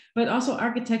environment, but also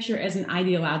architecture as an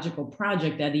ideological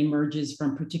project that emerges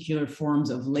from particular forms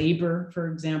of labor, for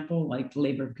example, like the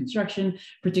labor of construction,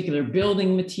 particular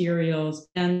building materials,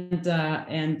 and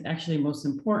actually most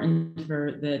important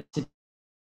for the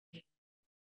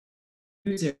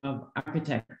user of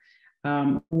architecture,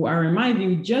 who are, in my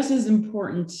view, just as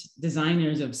important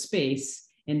designers of space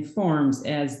and forms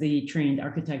as the trained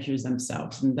architectures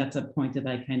themselves. And that's a point that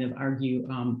I kind of argue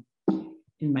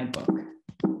in my book.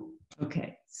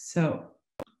 Okay, so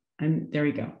there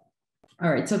we go. All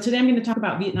right, so today I'm going to talk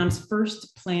about Vietnam's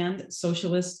first planned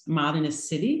socialist modernist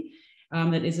city.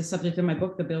 That is a subject of my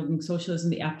book, The Building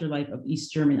Socialism, the Afterlife of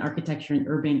East German Architecture in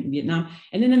Urban Vietnam.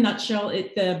 And in a nutshell,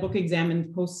 the book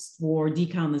examined post-war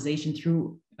decolonization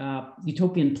through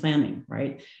utopian planning,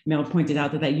 right? Mel pointed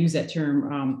out that I use that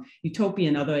term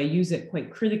utopian, although I use it quite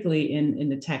critically in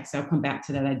the text. I'll come back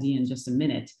to that idea in just a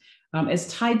minute. As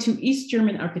tied to East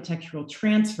German architectural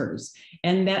transfers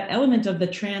and that element of the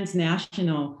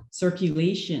transnational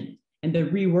circulation and the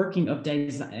reworking of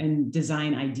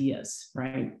design ideas,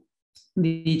 right?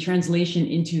 The translation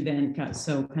into then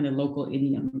kind of local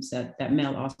idioms that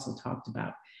Mel also talked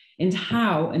about. And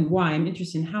how and why, I'm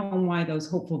interested in how and why those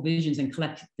hopeful visions and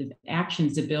collective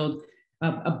actions to build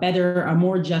a better, a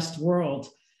more just world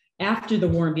after the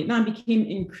war in Vietnam became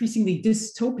increasingly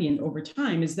dystopian over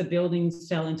time as the buildings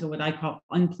fell into what I call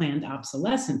unplanned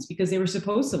obsolescence, because they were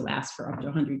supposed to last for up to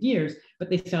 100 years,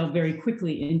 but they fell very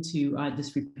quickly into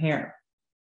disrepair.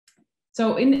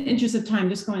 So in the interest of time, I'm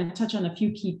just going to touch on a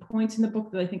few key points in the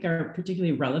book that I think are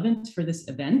particularly relevant for this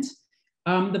event.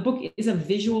 The book is a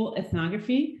visual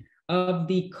ethnography of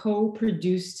the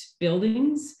co-produced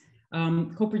buildings,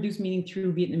 co-produced meaning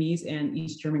through Vietnamese and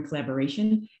East German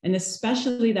collaboration, and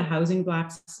especially the housing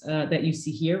blocks that you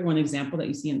see here, one example that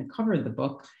you see in the cover of the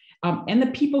book, and the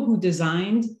people who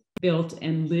designed, built,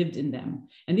 and lived in them.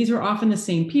 And these were often the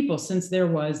same people, since there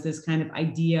was this kind of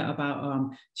idea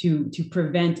about to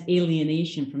prevent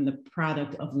alienation from the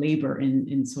product of labor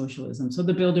in socialism. So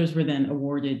the builders were then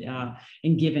awarded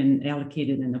and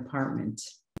allocated an apartment.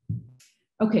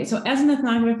 Okay, so as an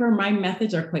ethnographer, my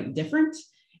methods are quite different.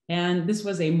 And this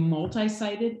was a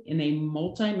multi-sited and a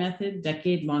multi-method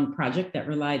decade-long project that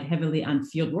relied heavily on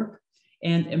fieldwork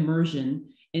and immersion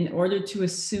in order to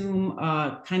assume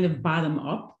a kind of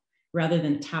bottom-up rather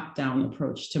than top-down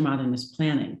approach to modernist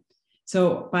planning.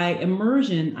 So by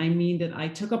immersion, I mean that I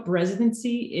took up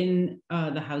residency in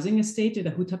the housing estate or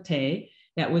the Hutabte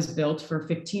that was built for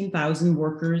 15,000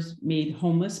 workers made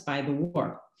homeless by the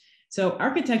war. So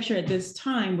architecture at this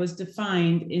time was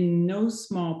defined in no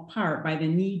small part by the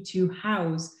need to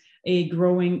house a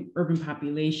growing urban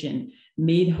population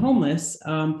made homeless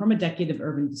from a decade of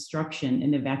urban destruction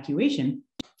and evacuation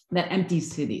that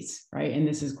empties cities, right? And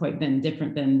this is quite then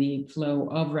different than the flow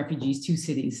of refugees to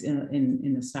cities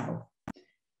in the South.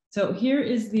 So here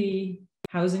is the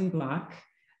housing block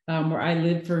where I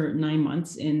lived for 9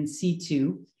 months in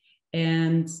C2.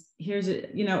 And here's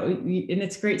and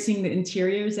it's great seeing the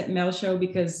interiors at Mel show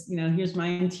because, here's my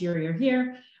interior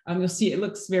here. You'll see it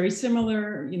looks very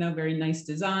similar, very nice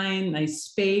design, nice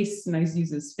space, nice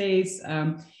use of space.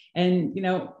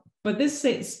 But this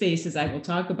space, as I will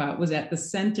talk about, was at the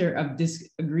center of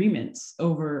disagreements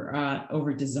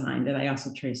over design that I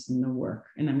also traced in the work.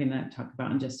 And I'm going to talk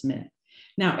about in just a minute.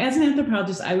 Now, as an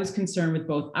anthropologist, I was concerned with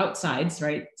both outsides,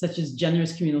 right, such as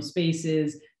generous communal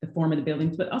spaces, the form of the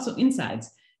buildings, but also insides,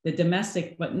 the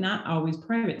domestic, but not always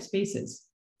private spaces.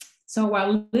 So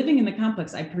while living in the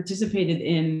complex, I participated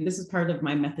in, this is part of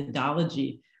my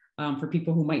methodology for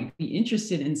people who might be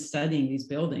interested in studying these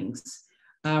buildings.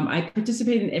 I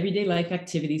participated in everyday life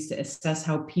activities to assess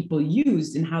how people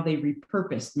used and how they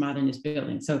repurposed modernist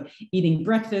buildings. So eating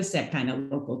breakfast at kind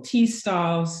of local tea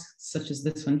stalls, such as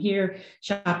this one here,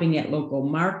 shopping at local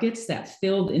markets that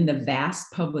filled in the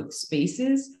vast public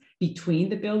spaces between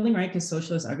the building, right? Because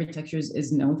socialist architecture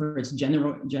is known for its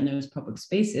generous public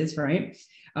spaces, right?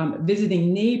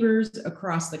 Visiting neighbors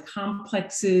across the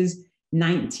complexes,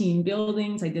 19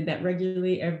 buildings. I did that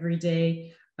regularly every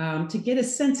day. To get a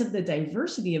sense of the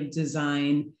diversity of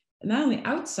design, not only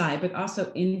outside, but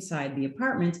also inside the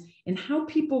apartment and how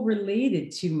people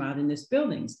related to modernist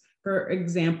buildings. For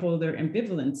example, their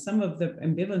ambivalence, some of the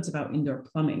ambivalence about indoor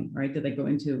plumbing, right, that I go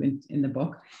into in the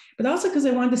book, but also because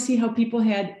I wanted to see how people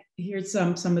had, here's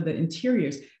some of the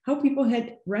interiors, how people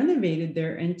had renovated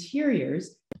their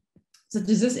interiors, such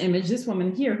as this image, this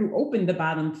woman here who opened the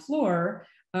bottom floor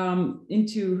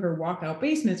into her walkout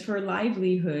basements for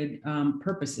livelihood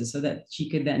purposes so that she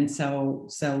could then sell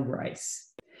rice.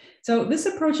 So this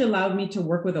approach allowed me to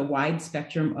work with a wide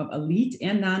spectrum of elite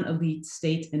and non-elite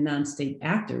state and non-state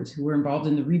actors who were involved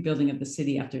in the rebuilding of the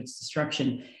city after its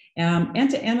destruction, and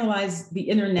to analyze the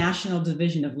international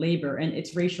division of labor and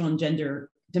its racial and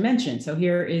gender dimension. So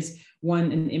here is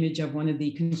an image of one of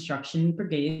the construction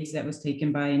brigades that was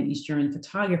taken by an East German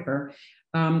photographer.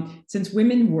 Since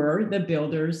women were the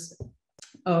builders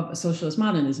of socialist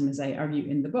modernism, as I argue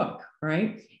in the book,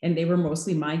 right? And they were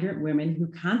mostly migrant women who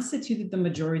constituted the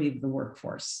majority of the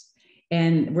workforce.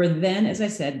 And were then, as I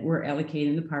said, were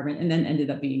allocated an apartment and then ended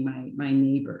up being my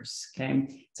neighbors, okay?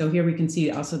 So here we can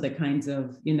see also the kinds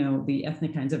of, the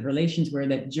ethnic kinds of relations where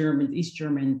that East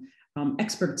German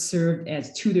experts served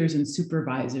as tutors and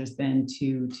supervisors then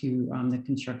to the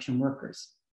construction workers.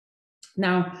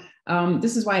 Now,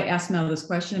 this is why I asked Mel this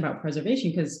question about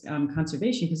preservation, because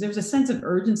conservation, because there was a sense of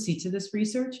urgency to this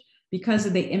research because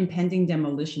of the impending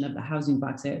demolition of the housing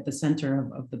blocks at the center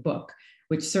of the book,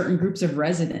 which certain groups of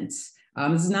residents,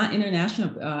 this is not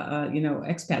international,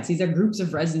 expats, these are groups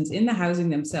of residents in the housing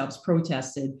themselves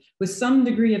protested with some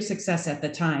degree of success at the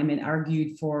time and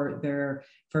argued for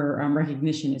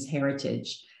recognition as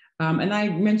heritage. And I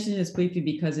mention this briefly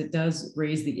because it does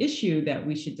raise the issue that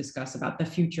we should discuss about the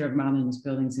future of modernist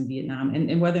buildings in Vietnam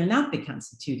and whether or not they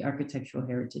constitute architectural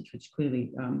heritage, which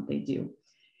clearly they do.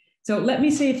 So let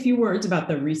me say a few words about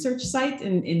the research site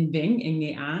in Vinh, in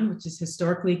Nghệ An, which is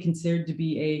historically considered to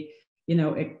be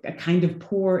a kind of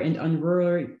poor and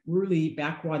unruly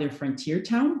backwater frontier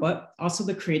town, but also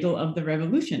the cradle of the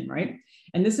revolution, right?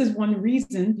 And this is one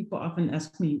reason people often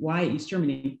ask me, why East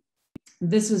Germany?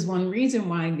 This is one reason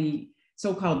why the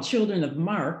so-called children of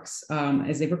Marx,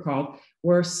 as they were called,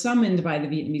 were summoned by the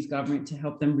Vietnamese government to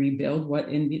help them rebuild what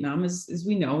in Vietnam, as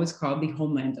we know, is called the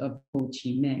homeland of Ho Chi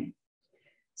Minh.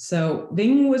 So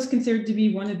Vinh was considered to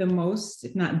be one of the most,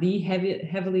 if not the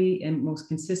heavily and most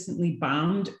consistently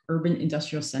bombed urban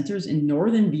industrial centers in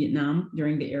northern Vietnam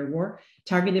during the air war,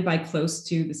 targeted by close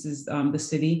to, this is the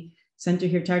city center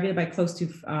here, targeted by close to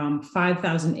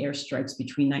 5,000 airstrikes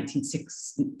between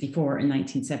 1964 and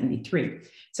 1973.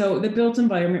 So the built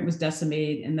environment was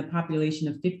decimated and the population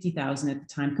of 50,000 at the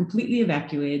time completely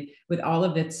evacuated with all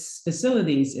of its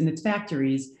facilities and its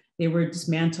factories. they were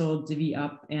dismantled, divvied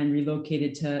up, and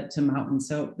relocated to mountains.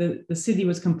 So the city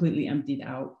was completely emptied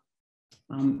out,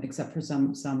 except for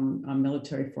some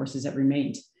military forces that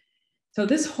remained. So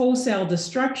this wholesale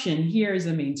destruction, here is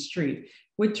the main street,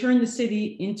 would turn the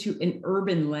city into an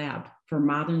urban lab for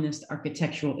modernist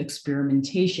architectural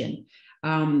experimentation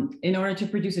in order to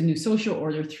produce a new social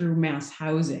order through mass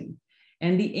housing.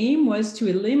 And the aim was to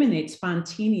eliminate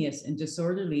spontaneous and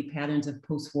disorderly patterns of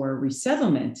post-war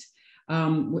resettlement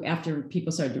after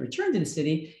people started to return to the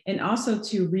city, and also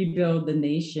to rebuild the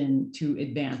nation to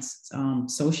advance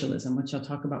socialism, which I'll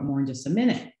talk about more in just a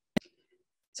minute.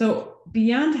 So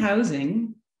beyond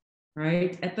housing,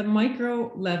 right, at the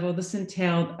micro level, this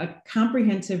entailed a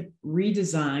comprehensive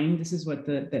redesign. This is what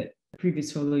the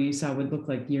previous photo you saw would look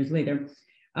like years later.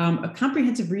 A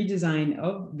comprehensive redesign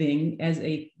of Vinh as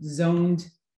a zoned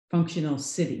functional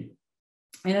city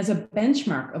and as a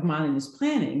benchmark of modernist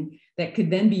planning that could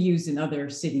then be used in other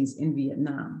cities in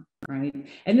Vietnam, right?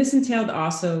 And this entailed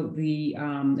also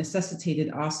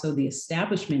necessitated also the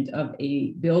establishment of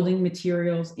a building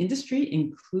materials industry,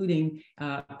 including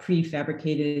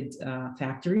prefabricated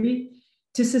factory,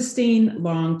 to sustain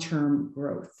long-term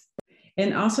growth.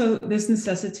 And also this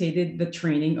necessitated the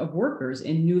training of workers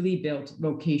in newly built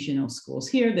vocational schools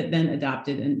here that then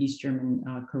adopted an East German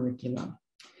curriculum.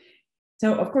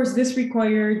 So of course, this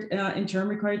required, in turn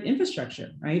required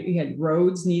infrastructure, right? We had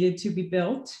roads needed to be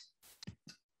built,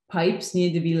 pipes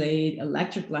needed to be laid,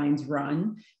 electric lines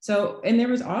run. So, and there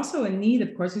was also a need,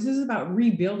 of course, this is about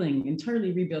rebuilding,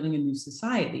 entirely rebuilding a new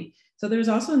society. So there's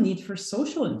also a need for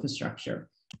social infrastructure,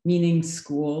 meaning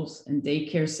schools and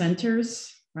daycare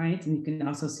centers, right? And you can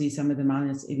also see some of the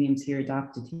modernist idioms here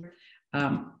adopted here.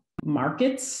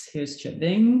 Markets, here's Chợ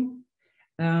Vinh,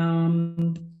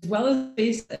 as well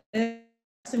as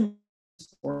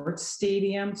sports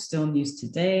stadium, still in use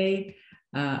today,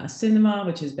 a cinema,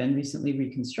 which has been recently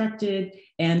reconstructed,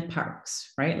 and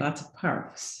parks, right? Lots of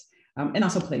parks, and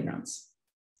also playgrounds,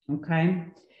 okay?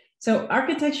 So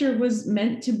architecture was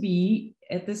meant to be,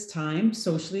 at this time,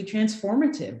 socially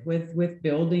transformative with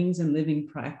buildings and living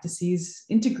practices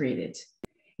integrated.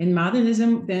 And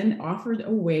modernism then offered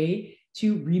a way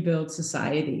to rebuild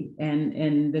society,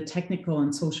 and the technical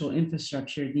and social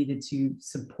infrastructure needed to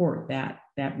support that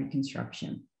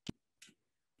reconstruction.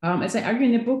 As I argue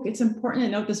in the book, it's important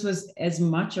to note this was as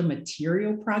much a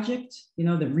material project, you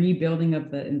know, the rebuilding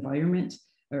of the environment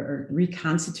or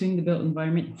reconstituting the built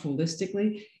environment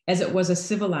holistically, as it was a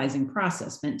civilizing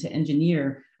process meant to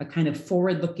engineer a kind of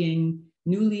forward-looking,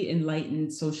 newly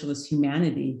enlightened socialist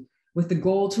humanity with the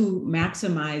goal to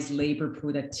maximize labor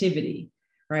productivity,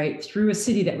 right, through a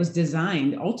city that was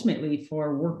designed ultimately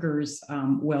for workers'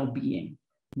 well-being,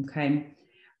 okay?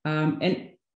 And,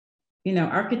 you know,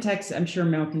 architects, I'm sure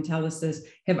Mel can tell us this,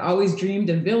 have always dreamed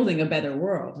of building a better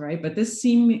world, right? But this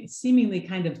seemingly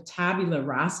kind of tabula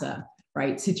rasa,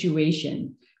 right,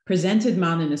 situation presented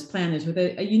modernist planners with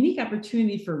a unique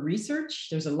opportunity for research.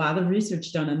 There's a lot of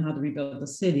research done on how to rebuild the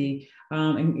city,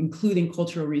 including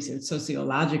cultural research,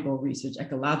 sociological research,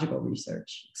 ecological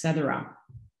research, et cetera.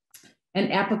 An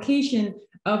application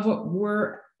of what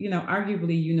were, you know,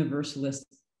 arguably universalist,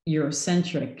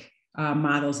 Eurocentric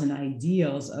models and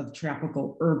ideals of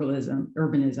tropical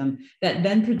urbanism that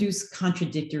then produce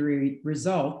contradictory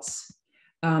results,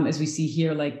 as we see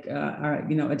here, like,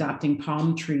 you know, adopting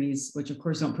palm trees, which of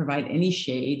course don't provide any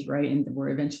shade, right? And were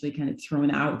eventually kind of thrown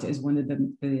out as one of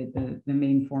the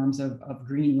main forms of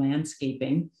green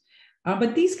landscaping.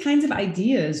 But these kinds of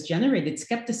ideas generated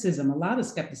skepticism, a lot of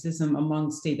skepticism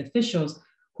among state officials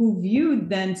who viewed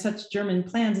then such German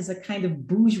plans as a kind of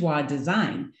bourgeois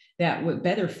design that would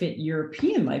better fit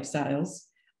European lifestyles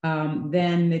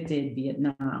than it did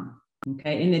Vietnam.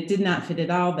 Okay, and it did not fit at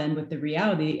all then with the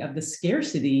reality of the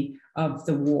scarcity of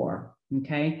the war.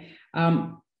 Okay,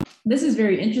 this is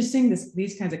very interesting,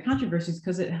 these kinds of controversies,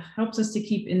 because it helps us to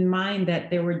keep in mind that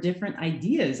there were different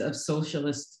ideas of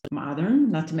socialist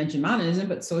modern, not to mention modernism,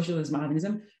 but socialist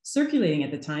modernism circulating at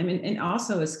the time. And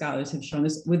also, as scholars have shown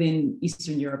us, within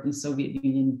Eastern Europe and the Soviet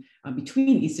Union,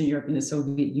 between Eastern Europe and the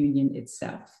Soviet Union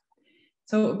itself.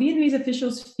 So Vietnamese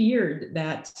officials feared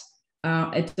that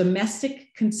a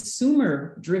domestic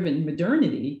consumer-driven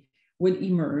modernity would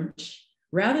emerge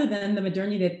rather than the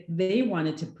modernity that they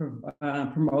wanted to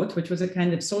promote, which was a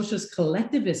kind of socialist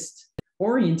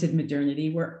collectivist-oriented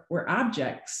modernity where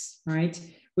objects, right,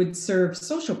 would serve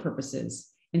social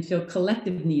purposes and fill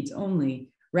collective needs only,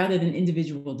 rather than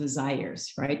individual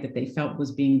desires, right, that they felt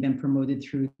was being then promoted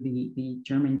through the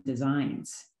German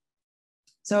designs.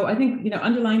 So I think, you know,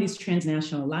 underlying these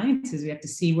transnational alliances, we have to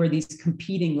see where these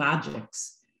competing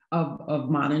logics of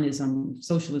modernism,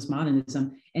 socialist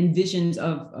modernism, and visions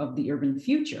of the urban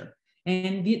future.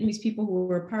 And Vietnamese people who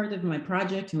were part of my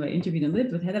project, who I interviewed and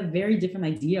lived with, had a very different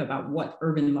idea about what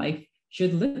urban life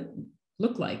should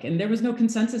look like. And there was no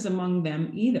consensus among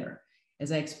them either.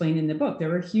 As I explained in the book, there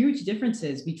were huge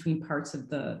differences between parts of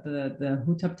the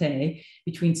Hu Thap Te,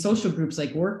 between social groups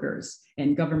like workers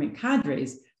and government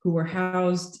cadres who were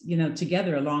housed,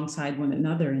 together alongside one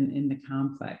another in the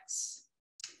complex.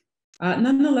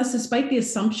 Nonetheless, despite the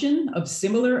assumption of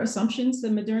similar assumptions to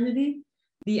modernity,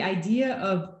 the idea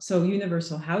of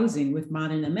universal housing with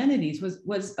modern amenities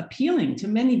was appealing to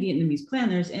many Vietnamese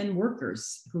planners and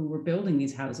workers who were building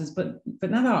these houses, but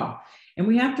not all. And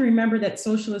we have to remember that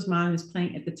socialist modernist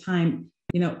planning at the time,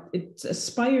 it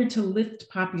aspired to lift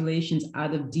populations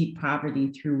out of deep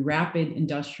poverty through rapid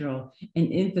industrial and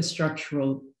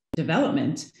infrastructural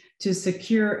development to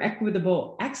secure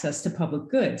equitable access to public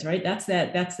goods, right? That's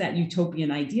that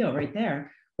utopian ideal right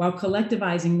there, while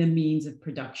collectivizing the means of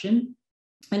production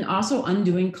and also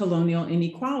undoing colonial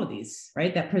inequalities,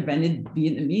 right? That prevented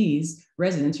Vietnamese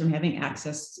residents from having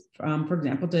access, for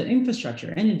example, to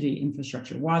infrastructure, energy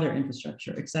infrastructure, water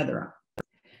infrastructure, et cetera.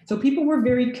 So people were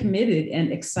very committed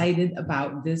and excited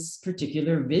about this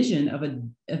particular vision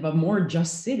of a more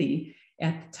just city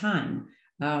at the time,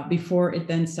 before it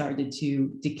then started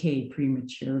to decay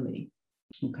prematurely,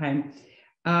 okay?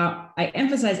 I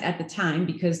emphasize at the time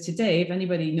because today, if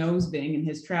anybody knows Vinh and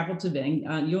has traveled to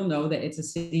Vinh, you'll know that it's a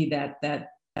city that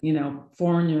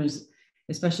foreigners,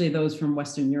 especially those from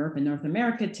Western Europe and North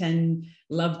America,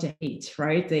 love to hate,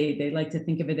 right? They like to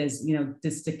think of it as,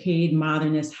 this decayed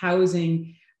modernist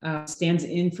housing stands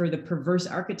in for the perverse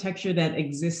architecture that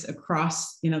exists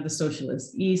across, the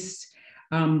socialist East.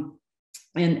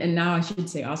 And now I should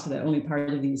say also that only part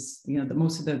of these,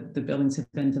 most of the buildings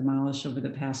have been demolished over the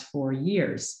past 4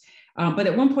 years. But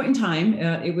at one point in time,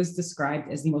 it was described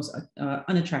as the most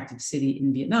unattractive city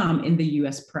in Vietnam in the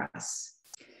US press.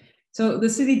 So the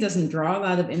city doesn't draw a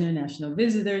lot of international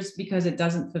visitors because it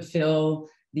doesn't fulfill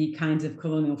the kinds of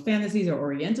colonial fantasies or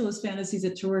Orientalist fantasies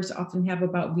that tourists often have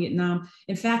about Vietnam.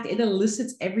 In fact, it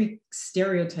elicits every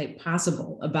stereotype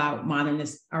possible about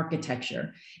modernist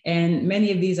architecture. And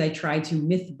many of these I try to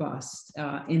myth bust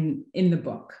in the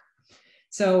book.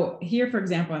 So here, for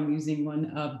example, I'm using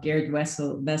one of Gerd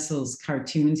Wessel's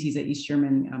cartoons. He's an East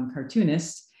German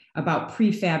cartoonist about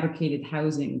prefabricated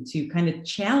housing to kind of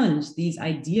challenge these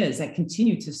ideas that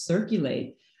continue to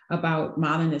circulate about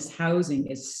modernist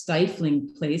housing as stifling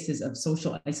places of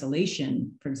social isolation,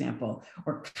 for example,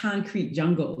 or concrete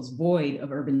jungles void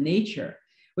of urban nature,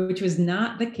 which was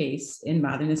not the case in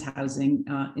modernist housing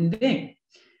in Vinh.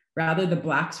 Rather, the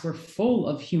blocks were full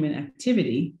of human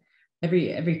activity.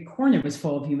 Every corner was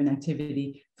full of human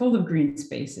activity, full of green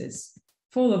spaces,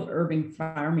 full of urban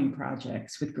farming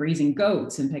projects with grazing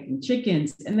goats and pecking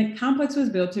chickens. And the complex was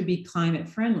built to be climate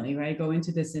friendly, right? I go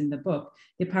into this in the book.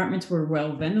 The apartments were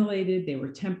well ventilated, they were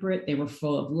temperate, they were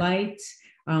full of light.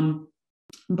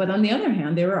 But on the other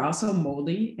hand, they were also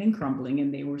moldy and crumbling,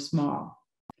 and they were small.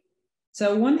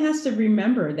 So one has to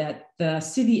remember that the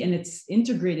city and its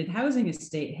integrated housing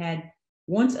estate had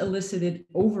once elicited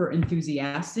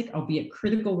over-enthusiastic, albeit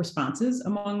critical responses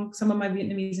among some of my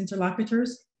Vietnamese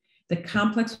interlocutors. The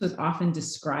complex was often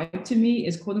described to me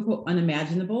as quote unquote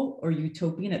unimaginable or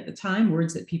utopian at the time,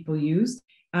 words that people used.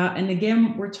 And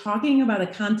again, we're talking about a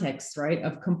context, right,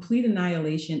 of complete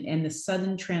annihilation and the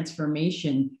sudden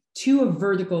transformation to a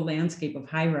vertical landscape of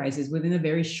high rises within a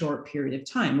very short period of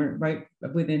time, right,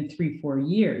 within 3-4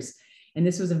 years. And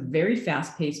this was a very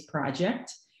fast-paced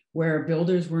project where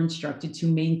builders were instructed to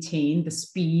maintain the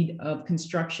speed of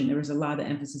construction. There was a lot of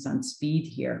emphasis on speed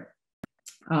here.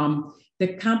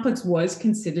 The complex was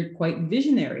considered quite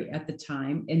visionary at the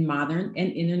time and modern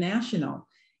and international,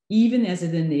 even as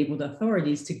it enabled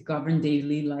authorities to govern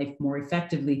daily life more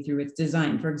effectively through its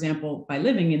design. For example, by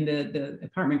living in the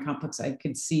apartment complex, I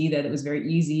could see that it was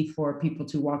very easy for people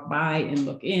to walk by and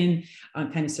look in,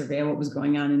 kind of survey what was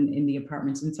going on in the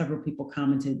apartments. And several people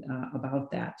commented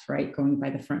about that, right, going by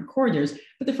the front corridors.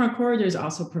 But the front corridors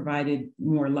also provided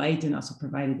more light and also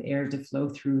provided air to flow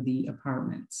through the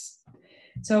apartments.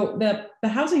 So the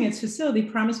housing and its facility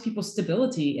promised people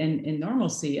stability and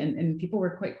normalcy, and people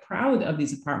were quite proud of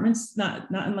these apartments, not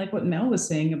unlike what Mel was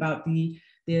saying about the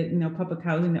public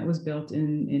housing that was built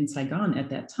in Saigon at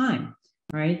that time,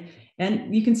 right?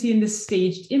 And you can see in this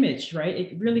staged image, right,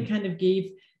 it really kind of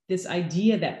gave this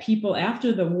idea that people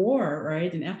after the war,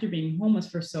 right, and after being homeless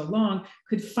for so long,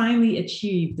 could finally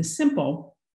achieve the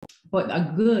simple but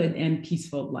a good and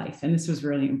peaceful life. And this was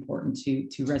really important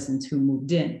to residents who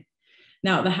moved in.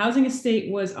 Now, the housing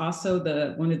estate was also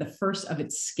one of the first of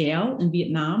its scale in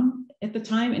Vietnam at the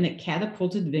time, and it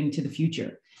catapulted Vinh to the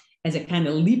future as it kind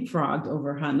of leapfrogged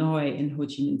over Hanoi and Ho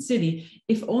Chi Minh City,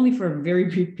 if only for a very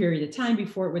brief period of time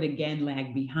before it would again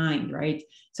lag behind, right?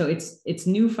 So its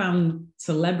newfound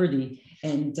celebrity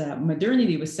and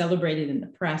modernity was celebrated in the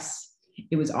press.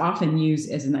 It was often used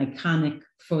as an iconic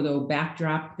photo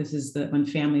backdrop. This is when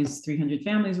 300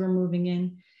 families were moving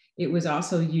in. It was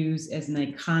also used as an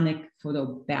iconic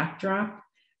photo backdrop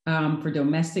for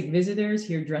domestic visitors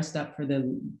here dressed up for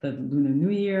the Lunar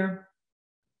New Year.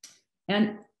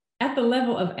 And at the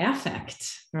level of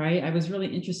affect, right? I was really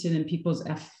interested in people's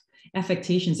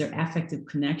affectations, their affective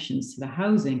connections to the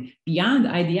housing. Beyond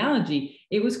ideology,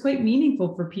 it was quite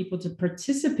meaningful for people to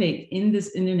participate in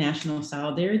this international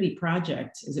solidarity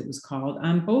project, as it was called,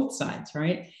 on both sides,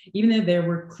 right? Even though there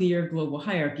were clear global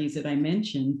hierarchies that I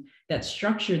mentioned that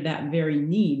structured that very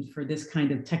need for this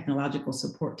kind of technological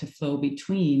support to flow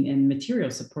between and material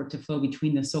support to flow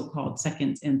between the so-called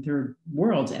second and third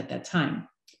worlds at that time.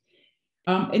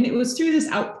 And it was through this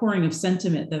outpouring of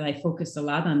sentiment that I focused a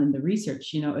lot on in the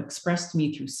research, expressed to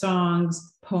me through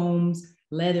songs, poems,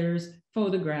 letters,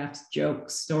 photographs,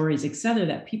 jokes, stories, et cetera,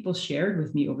 that people shared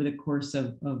with me over the course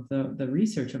of the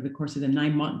research, over the course of the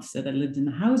 9 months that I lived in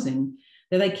the housing,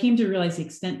 that I came to realize the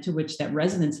extent to which that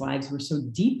residents' lives were so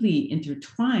deeply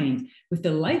intertwined with the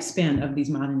lifespan of these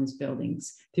modernist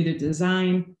buildings through their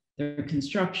design, their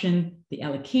construction, the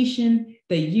allocation,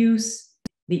 the use,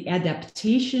 the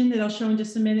adaptation that I'll show in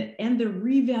just a minute, and the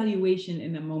revaluation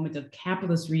in the moment of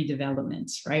capitalist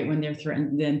redevelopments, right? When they're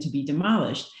threatened then to be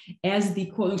demolished as the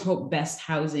quote unquote best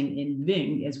housing in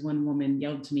Vinh, as one woman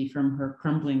yelled to me from her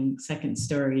crumbling second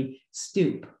story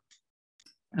stoop.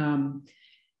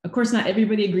 Of course, not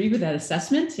everybody agreed with that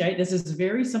assessment, right? This is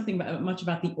much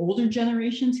about the older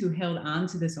generations who held on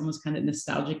to this almost kind of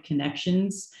nostalgic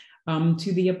connections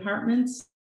to the apartments.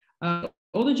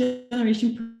 Older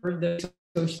generation preferred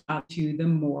to the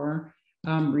more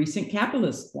recent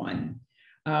capitalist one,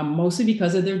 mostly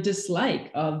because of their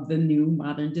dislike of the new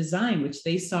modern design, which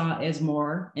they saw as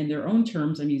more, in their own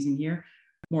terms I'm using here,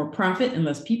 more profit and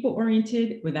less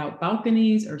people-oriented, without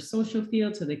balconies or social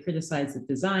fields, so they criticize the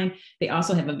design. They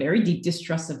also have a very deep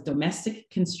distrust of domestic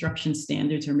construction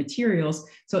standards or materials.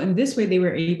 So in this way, they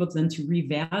were able then to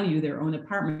revalue their own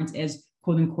apartments as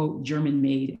quote unquote German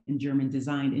made and German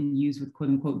designed and used with quote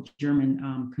unquote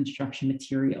German construction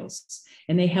materials.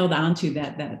 And they held on to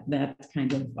that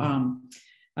kind of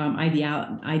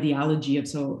ideology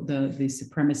of the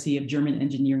supremacy of German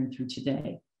engineering through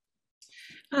today.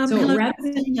 Hello,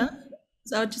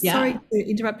 sorry to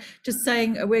interrupt. Just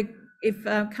saying we're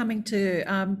coming to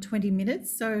 20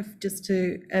 minutes. So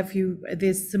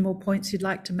there's some more points you'd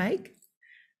like to make.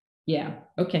 Yeah.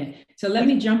 Okay. So let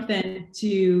me jump then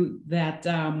to that.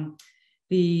 Talk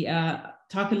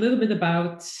a little bit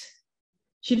about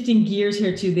shifting gears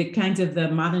here to the kinds of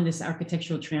the modernist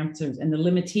architectural transfers and the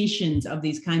limitations of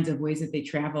these kinds of ways that they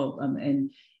travel and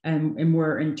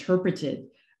were interpreted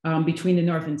between the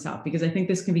North and South, because I think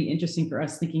this can be interesting for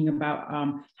us thinking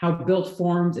about how built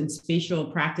forms and spatial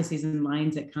practices and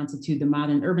lines that constitute the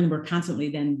modern urban were constantly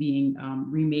then being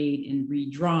remade and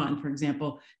redrawn. For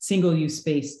example, single-use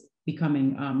space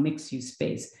becoming mixed-use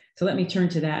space. So let me turn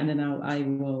to that, and then I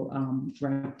will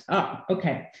wrap up.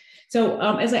 Okay. So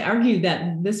as I argued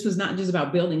that this was not just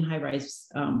about building high-rise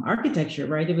architecture,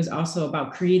 right? It was also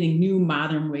about creating new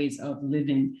modern ways of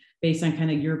living based on kind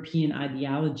of European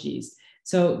ideologies.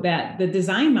 So that the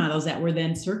design models that were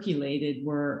then circulated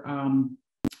were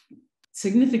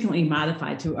significantly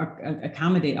modified to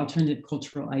accommodate alternative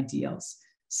cultural ideals.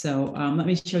 So let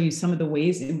me show you some of the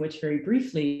ways in which, very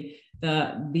briefly,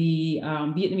 the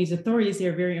Vietnamese authorities, they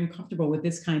are very uncomfortable with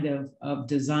this kind of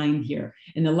design here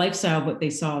and the lifestyle of what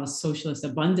they saw as socialist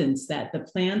abundance that the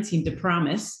plan seemed to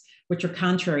promise, which are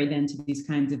contrary then to these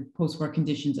kinds of post-war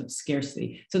conditions of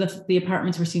scarcity. So the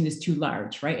apartments were seen as too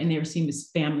large, right? And they were seen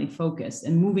as family focused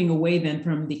and moving away then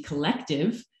from the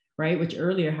collective, right? Which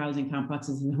earlier housing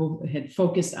complexes had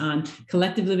focused on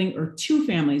collective living or two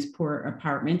families per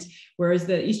apartment, whereas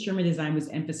the East German design was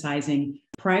emphasizing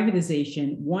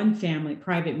privatization, one family,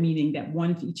 private meaning that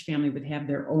each family would have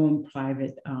their own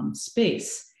private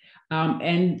space.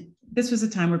 And this was a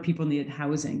time where people needed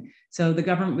housing. So the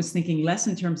government was thinking less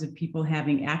in terms of people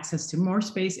having access to more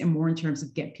space and more in terms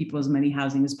of get people as many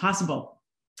housing as possible.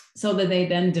 So that they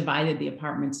then divided the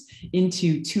apartments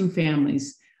into two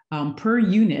families per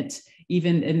unit,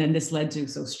 and then this led to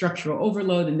structural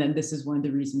overload. And then this is one of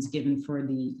the reasons given for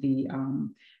the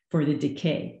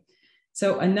decay.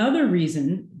 So another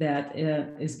reason that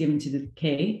is given to the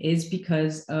decay is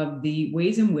because of the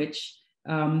ways in which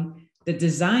the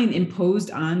design imposed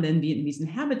on then Vietnamese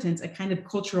inhabitants a kind of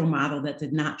cultural model that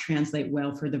did not translate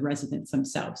well for the residents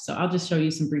themselves. So I'll just show you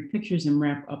some brief pictures and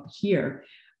wrap up here.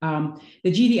 The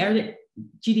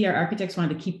GDR architects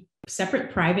wanted to keep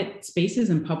separate private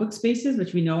spaces and public spaces,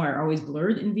 which we know are always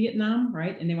blurred in Vietnam,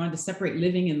 right? And they wanted to separate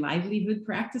living and livelihood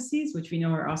practices, which we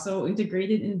know are also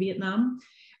integrated in Vietnam.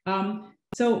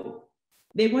 So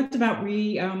they went about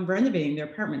renovating their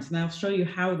apartments, and I'll show you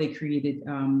how they created,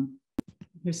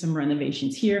 here's some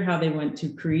renovations here, how they went to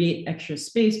create extra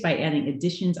space by adding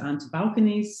additions onto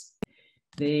balconies.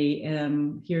 They,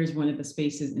 here's one of the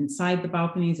spaces inside the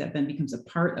balconies that then becomes a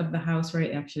part of the house,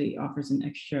 right? Actually offers an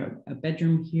extra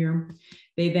bedroom here.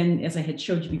 They then, as I had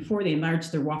showed you before, they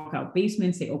enlarged their walkout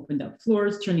basements. They opened up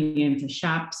floors, turning them into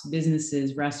shops,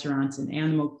 businesses, restaurants, and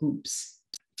animal coops.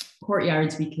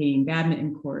 Courtyards became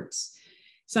badminton courts.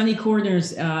 Sunny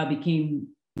corners became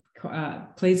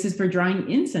places for drying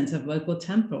incense of local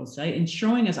temples, right? And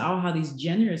showing us all how these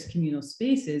generous communal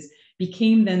spaces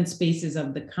became then spaces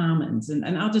of the commons. And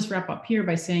I'll just wrap up here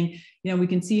by saying, you know, we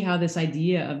can see how this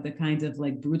idea of the kinds of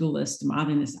like brutalist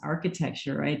modernist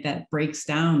architecture, right, that breaks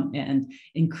down and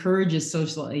encourages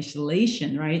social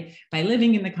isolation, right, by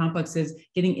living in the complexes,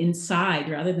 getting inside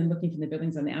rather than looking from the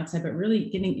buildings on the outside, but really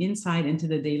getting inside into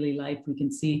the daily life. We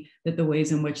can see that the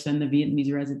ways in which then the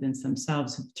Vietnamese residents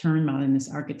themselves have turned modernist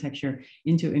architecture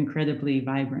into incredibly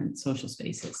vibrant social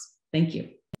spaces. Thank you.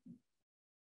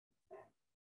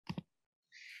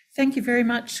 Thank you very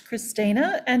much,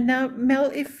 Christina. And now, Mel,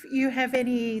 if you have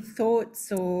any thoughts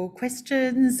or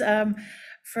questions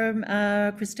from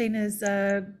Christina's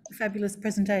fabulous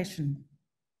presentation.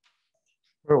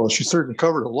 Well, she certainly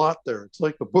covered a lot there. It's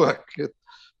like the book.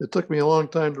 It took me a long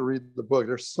time to read the book.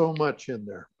 There's so much in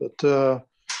there. But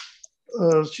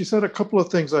she said a couple of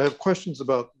things I have questions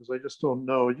about because I just don't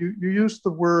know. You used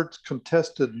the word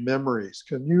contested memories.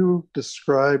 Can you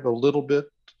describe a little bit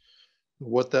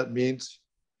what that means?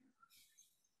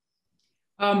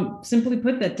 Simply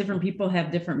put, that different people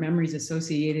have different memories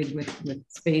associated with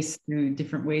space through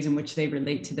different ways in which they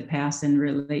relate to the past and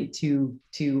relate to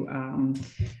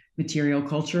material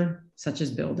culture, such as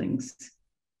buildings.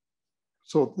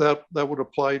 So that would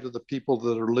apply to the people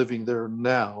that are living there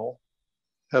now,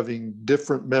 having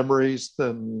different memories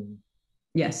than.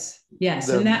 Yes,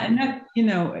 and that you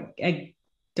know, I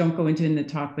don't go into in the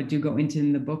talk, but do go into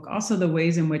in the book. Also, the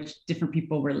ways in which different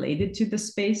people related to the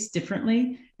space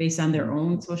differently based on their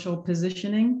own social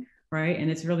positioning, right?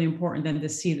 And it's really important then to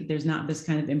see that there's not this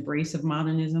kind of embrace of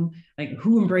modernism, like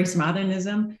who embraced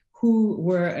modernism, who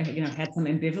were, you know, had some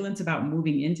ambivalence about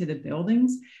moving into the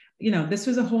buildings. You know, this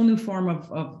was a whole new form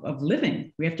of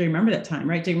living. We have to remember that time,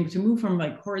 right? To move from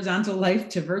like horizontal life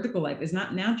to vertical life is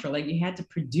not natural. Like you had to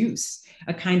produce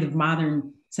a kind of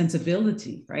modern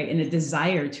sensibility, right? And a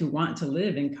desire to want to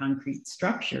live in concrete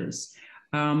structures.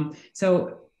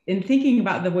 So in thinking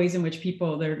about the ways in which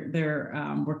people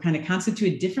were kind of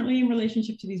constituted differently in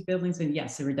relationship to these buildings, and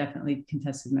yes, there were definitely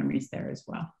contested memories there as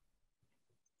well.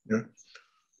 Yeah.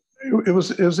 It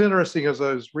was interesting as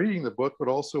I was reading the book, but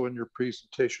also in your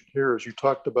presentation here, as you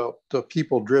talked about the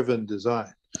people-driven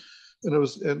design, and it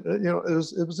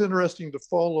was interesting to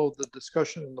follow the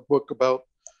discussion in the book about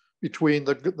between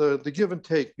the give and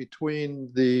take between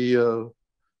the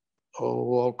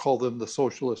I'll call them the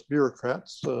socialist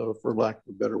bureaucrats, for lack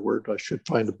of a better word. I should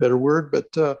find a better word,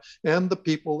 but and the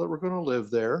people that were going to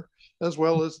live there, as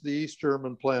well as the East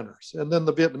German planners, and then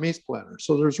the Vietnamese planners.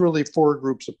 So there's really four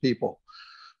groups of people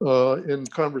in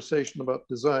conversation about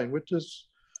design, which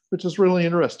is really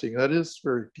interesting. That is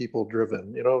very people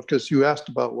driven, you know, because you asked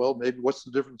about, well, maybe what's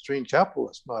the difference between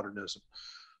capitalist modernism,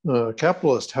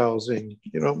 capitalist housing,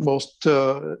 you know, most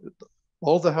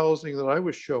all the housing that I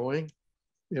was showing,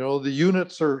 you know, the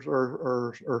units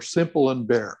are simple and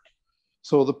bare.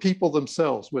 So the people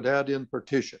themselves would add in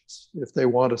partitions if they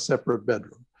want a separate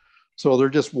bedroom. So they're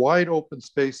just wide open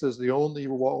spaces. The only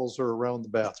walls are around the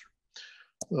bathroom.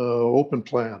 Open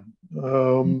plan.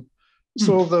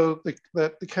 So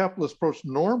the capitalist approach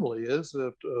normally is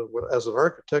that as an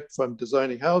architect, if I'm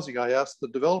designing housing, I ask the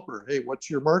developer, hey, what's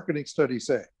your marketing study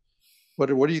say? What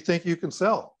do you think you can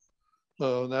sell?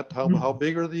 How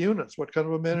big are the units? What kind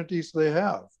of amenities do they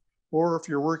have? Or if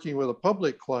you're working with a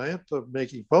public client of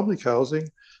making public housing,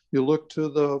 you look to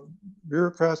the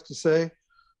bureaucrats to say,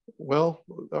 well,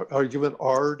 given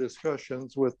our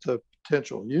discussions with the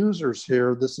potential users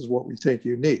here, this is what we think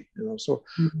you need. You know, so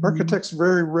architects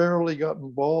very rarely got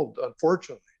involved,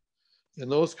 unfortunately, in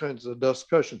those kinds of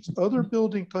discussions. Other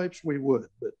building types we would,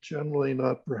 but generally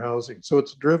not for housing. So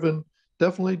it's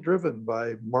definitely driven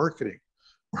by marketing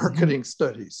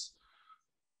studies.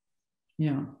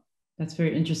 Yeah, That's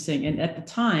very interesting. And at the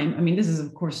time, I mean, this is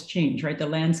of course changed, right? The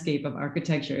landscape of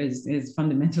architecture is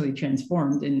fundamentally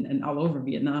transformed in all over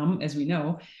Vietnam, as we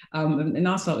know, and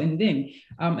also in Vinh.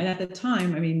 And at the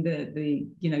time, I mean,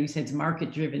 you said it's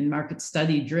market driven, market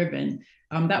study driven.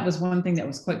 That was one thing that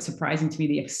was quite surprising to me,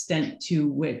 the extent to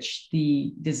which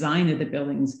the design of the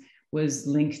buildings was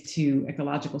linked to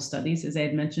ecological studies, as I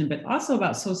had mentioned, but also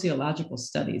about sociological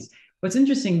studies. What's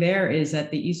interesting there is that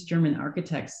the East German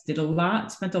architects spent a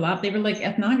lot, they were like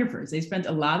ethnographers. They spent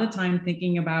a lot of time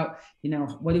thinking about,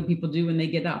 what do people do when they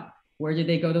get up? Where do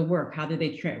they go to work? How do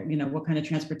they, what kind of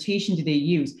transportation do they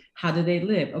use? How do they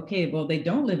live? Okay, well, they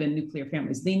don't live in nuclear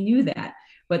families. They knew that,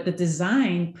 but the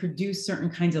design produced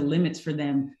certain kinds of limits for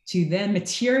them to then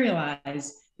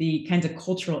materialize the kinds of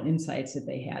cultural insights that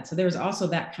they had. So there was also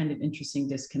that kind of interesting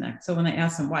disconnect. So when I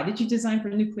asked them, why did you design for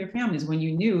nuclear families when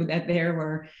you knew that there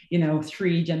were,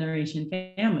 3-generation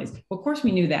families? Well, of course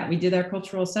we knew that. We did our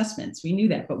cultural assessments. We knew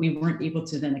that, but we weren't able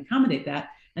to then accommodate that.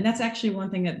 And that's actually one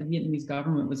thing that the Vietnamese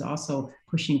government was also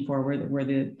pushing for, were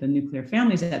the nuclear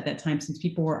families at that time, since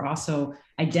people were also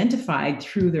identified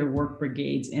through their work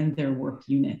brigades and their work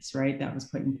units, right? That was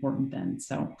quite important then,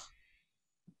 so.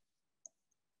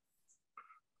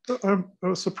 I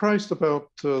was surprised about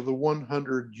the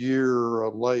 100-year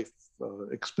life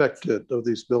expected of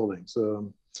these buildings,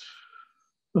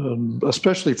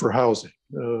 especially for housing,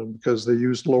 because they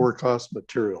used lower cost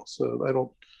materials. I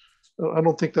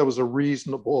don't think that was a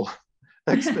reasonable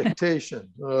expectation.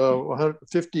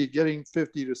 getting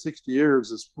 50 to 60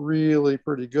 years is really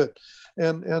pretty good,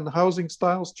 and housing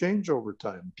styles change over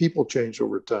time. People change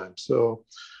over time, so.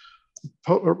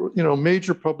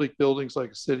 Major public buildings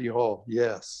like a city hall,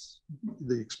 yes,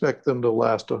 they expect them to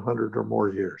last 100 or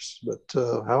more years.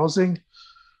 But housing,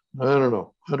 I don't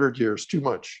know, 100 years, too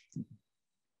much.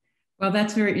 Well,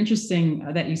 that's very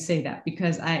interesting that you say that,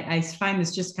 because I find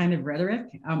this just kind of rhetoric.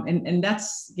 And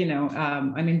that's,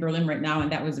 I'm in Berlin right now,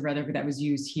 and that was the rhetoric that was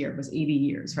used here. It was 80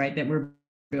 years, right? That we're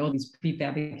building these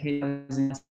prefabricated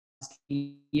houses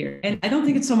year. And I don't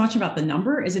think it's so much about the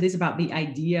number as it is about the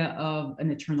idea of an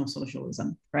eternal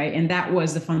socialism, right? And that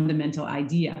was the fundamental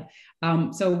idea.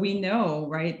 So we know,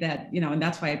 right, that, and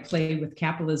that's why I play with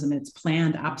capitalism and its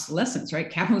planned obsolescence, right?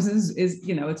 Capitalism is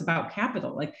it's about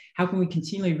capital. Like, how can we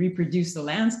continually reproduce the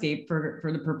landscape for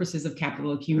the purposes of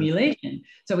capital accumulation?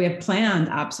 So we have planned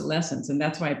obsolescence. And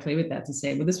that's why I play with that to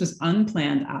say, well, this was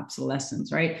unplanned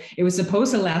obsolescence, right? It was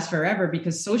supposed to last forever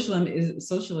because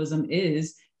socialism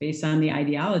is based on the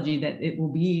ideology that it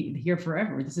will be here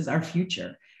forever. This is our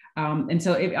future. And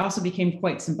so it also became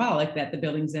quite symbolic that the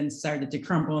buildings then started to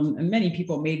crumble, and many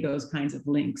people made those kinds of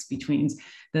links between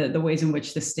the ways in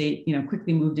which the state,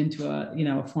 quickly moved into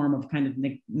a form of kind of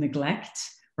neglect,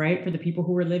 right, for the people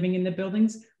who were living in the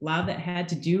buildings. A lot of that had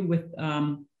to do with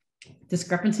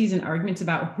discrepancies and arguments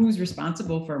about who's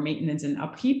responsible for maintenance and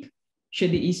upkeep.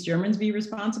 Should the East Germans be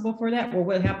responsible for that? Well,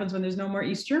 what happens when there's no more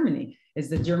East Germany? Is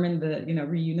the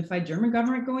reunified German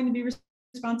government going to be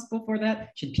responsible for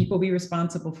that? Should people be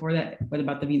responsible for that? What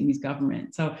about the Vietnamese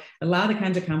government? So a lot of the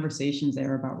kinds of conversations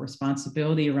there about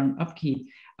responsibility around upkeep,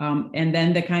 and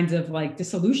then the kinds of like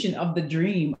dissolution of the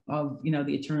dream of the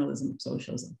eternalism of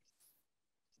socialism.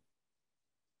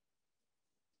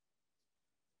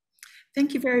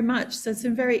 Thank you very much. So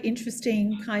some very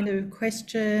interesting kind of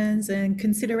questions and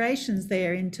considerations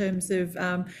there in terms of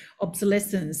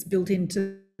obsolescence built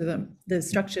into the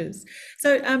structures.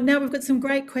 So now we've got some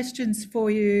great questions for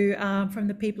you from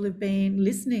the people who've been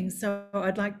listening. So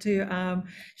I'd like to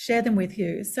share them with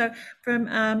you. So from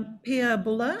Pia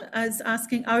Buller is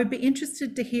asking, I would be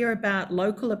interested to hear about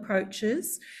local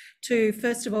approaches to,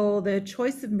 first of all, the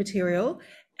choice of material,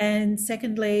 and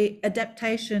secondly,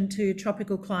 adaptation to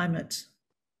tropical climate.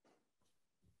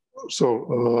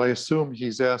 So I assume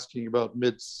he's asking about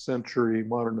mid-century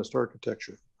modernist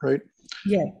architecture, right?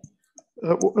 Yeah.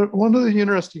 One of the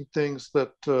interesting things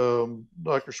that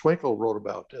Dr. Schwenkel wrote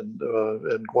about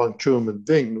and Quang Chum and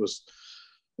Vinh was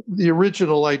the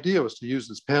original idea was to use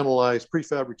this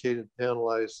prefabricated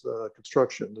panelized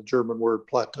construction, the German word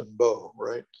Plattenbau,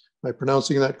 right? Am I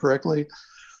pronouncing that correctly?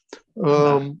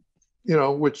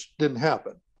 Which didn't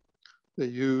happen. They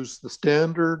used the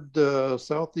standard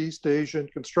Southeast Asian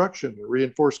construction, a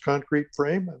reinforced concrete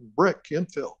frame and brick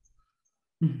infill.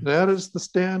 Mm-hmm. That is the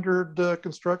standard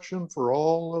construction for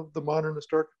all of the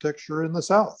modernist architecture in the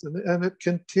South, and it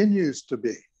continues to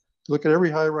be. Look at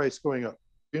every high-rise going up,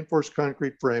 reinforced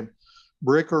concrete frame,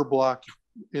 brick or block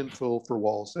infill for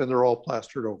walls, and they're all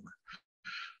plastered over.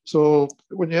 So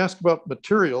when you ask about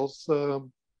materials,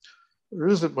 there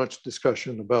isn't much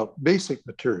discussion about basic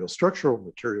materials, structural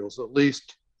materials, at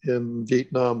least in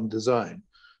Vietnam design.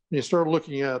 when you start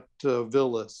looking at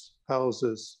villas,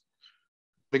 houses,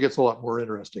 it gets a lot more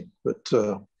interesting, but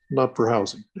not for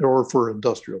housing or for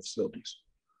industrial facilities.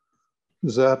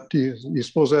 Is that, do you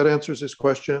suppose that answers this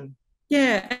question?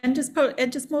 Yeah, and just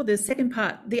more the second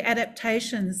part, the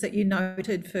adaptations that you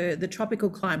noted for the tropical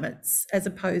climates, as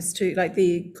opposed to like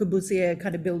the Corbusier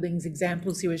kind of buildings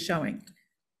examples you were showing.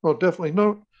 Well, definitely,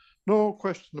 no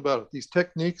question about it. These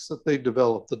techniques that they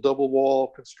developed, the double wall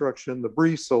construction, the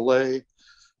brise soleil,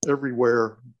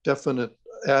 everywhere, definite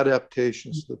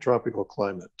adaptations to the tropical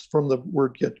climate from the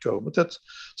word get-go. But it's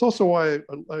also why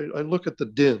I look at the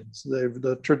dins,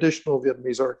 the traditional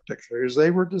Vietnamese architecture.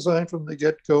 They were designed from the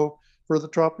get-go for the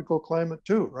tropical climate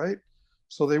too, right?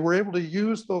 So they were able to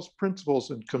use those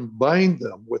principles and combine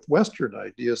them with Western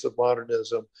ideas of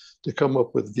modernism to come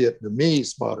up with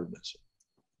Vietnamese modernism.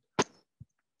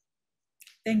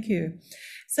 Thank you.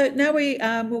 So now we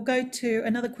will go to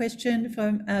another question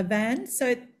from Van.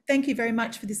 So thank you very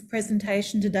much for this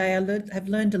presentation today. I have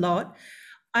learned a lot.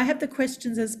 I have the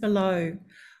questions as below.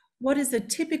 What is a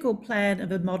typical plan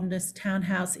of a modernist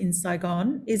townhouse in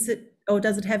Saigon? Is it, or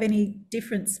does it have any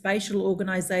different spatial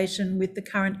organisation with the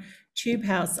current tube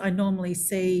house I normally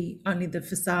see only the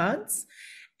facades?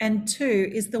 And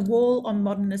two, is the wall on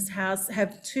modernist house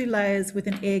have 2 layers with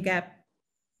an air gap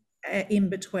in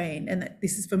between? And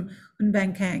this is from Hun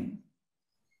Van Kang.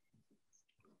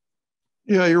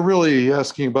 Yeah, you're really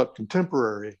asking about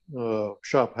contemporary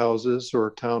shop houses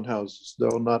or townhouses,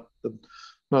 though not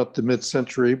the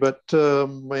mid-century. But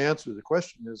my answer to the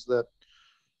question is that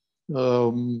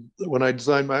when I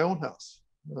designed my own house,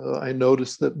 I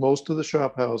noticed that most of the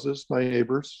shop houses, my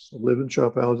neighbors live in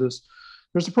shop houses,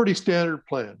 there's a pretty standard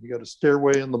plan. You got a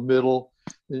stairway in the middle,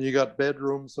 and you got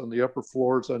bedrooms on the upper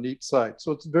floors on each side.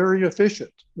 So it's very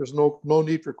efficient. There's no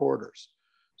need for corridors.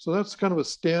 So that's kind of a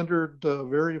standard,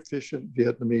 very efficient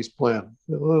Vietnamese plan.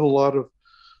 A lot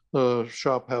of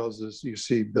shop houses you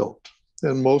see built.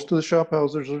 And most of the shop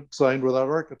houses are designed without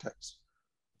architects.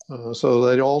 So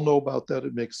they all know about that,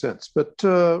 it makes sense. But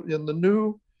in the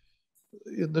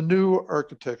new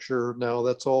architecture now,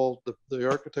 that's all, the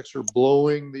architects are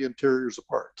blowing the interiors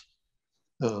apart.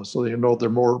 So you know they're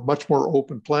much more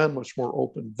open plan, much more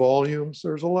open volumes.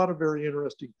 There's a lot of very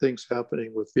interesting things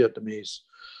happening with Vietnamese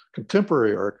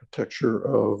contemporary architecture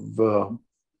of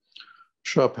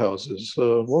shop houses.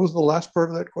 What was the last part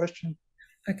of that question?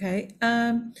 Okay.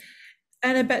 And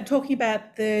about talking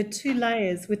about the 2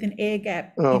 layers with an air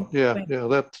gap. Oh, yeah,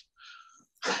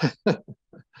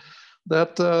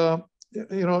 that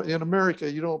you know, in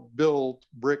America, you don't build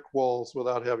brick walls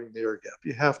without having the air gap.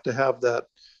 You have to have that,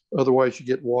 otherwise you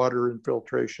get water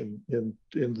infiltration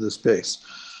into the space.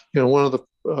 You know,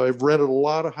 I've rented a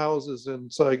lot of houses in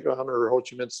Saigon or Ho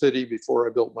Chi Minh City before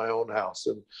I built my own house,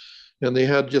 and they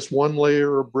had just 1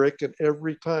 layer of brick, and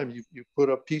every time you put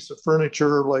a piece of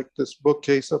furniture like this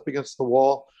bookcase up against the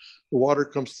wall, the water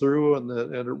comes through and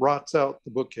it rots out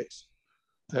the bookcase.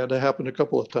 And that happened a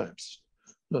couple of times.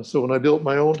 So when I built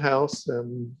my own house,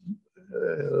 and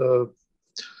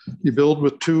you build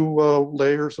with 2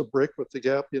 layers of brick with the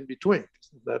gap in between,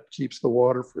 that keeps the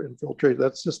water infiltrated.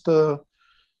 That's just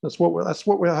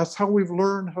that's how we've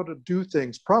learned how to do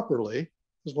things properly,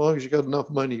 as long as you got enough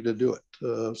money to do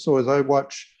it. So as I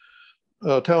watch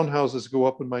townhouses go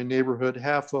up in my neighborhood,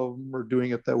 half of them are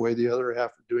doing it that way, the other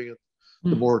half are doing it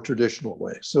the more traditional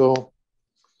way. So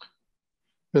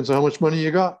depends on how much money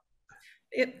you got.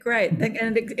 Yep, great.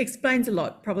 And it explains a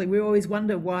lot. Probably we always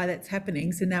wonder why that's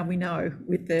happening. So now we know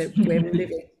with where we're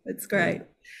living. That's great.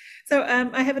 So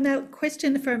I have another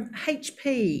question from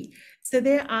HP. So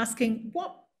they're asking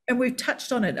and we've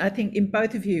touched on it, I think, in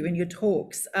both of you in your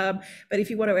talks, but if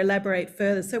you want to elaborate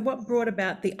further. So what brought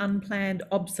about the unplanned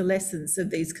obsolescence of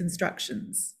these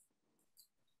constructions?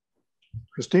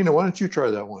 Christina, why don't you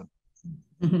try that one?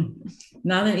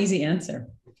 Not an easy answer.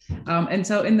 And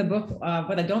so in the book,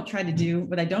 what I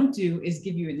don't do is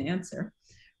give you an answer,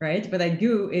 right? What I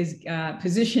do is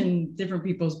position different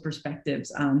people's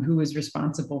perspectives on who is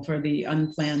responsible for the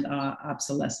unplanned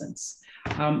obsolescence.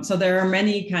 So there are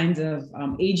many kinds of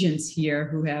agents here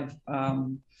who have,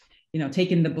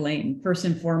 taken the blame. First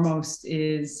and foremost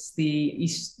is the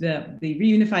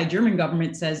reunified German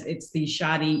government says it's the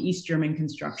shoddy East German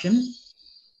construction,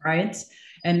 right?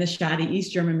 And the shoddy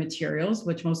East German materials,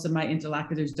 which most of my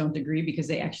interlocutors don't agree, because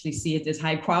they actually see it as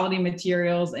high quality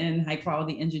materials and high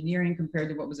quality engineering compared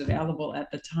to what was available at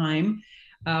the time.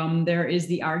 There is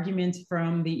the argument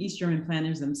from the East German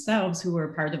planners themselves, who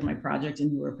were part of my project and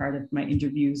who were part of my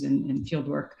interviews and field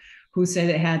work, who said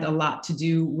it had a lot to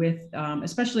do with,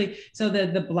 especially, so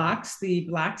the blocks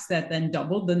that then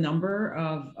doubled the number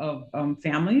of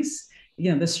families,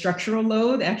 the structural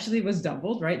load actually was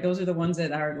doubled, right? Those are the ones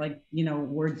that are like,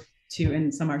 were to,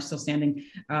 and some are still standing,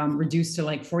 reduced to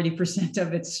like 40%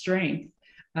 of its strength,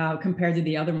 compared to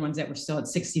the other ones that were still at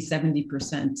 60,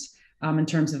 70%, in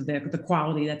terms of the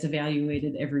quality that's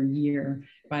evaluated every year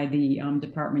by the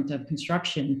Department of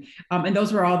Construction. And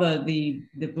those were all the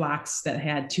blocks that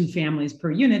had 2 families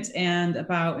per unit, and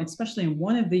especially in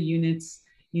one of the units,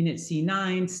 Unit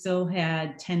C9, still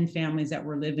had 10 families that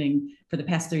were living for the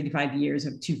past 35 years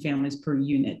of 2 families per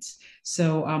unit.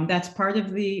 So that's part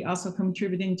of also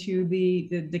contributing to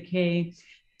the decay.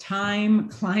 Time,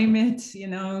 climate,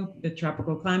 the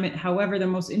tropical climate. However, the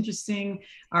most interesting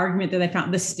argument that I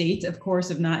found, the state, of course,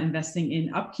 of not investing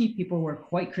in upkeep. People were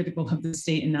quite critical of the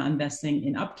state and not investing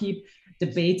in upkeep.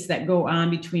 Debates that go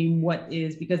on between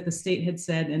because the state had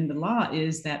said, and the law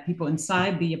is that people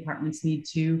inside the apartments need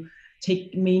to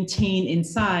maintain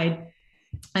inside,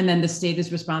 and then the state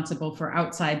is responsible for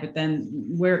outside, but then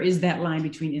where is that line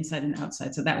between inside and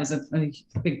outside? So that was a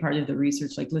big part of the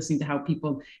research, like listening to how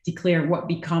people declare what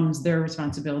becomes their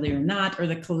responsibility or not, or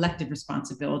the collective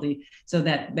responsibility, so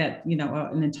that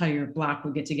an entire block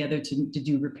would get together to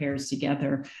do repairs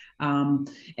together.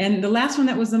 And the last one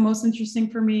that was the most interesting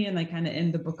for me, and I kind of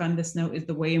end the book on this note, is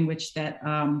the way in which that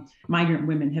migrant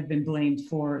women have been blamed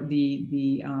for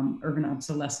the urban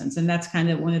obsolescence. And that's kind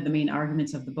of one of the main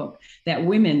arguments of the book, that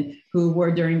women who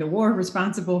were during the war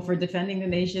responsible for defending the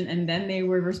nation, and then they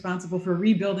were responsible for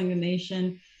rebuilding the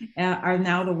nation, are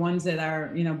now the ones that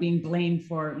are being blamed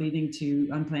for leading to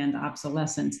unplanned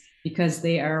obsolescence, because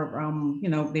they are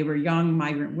they were young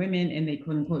migrant women, and they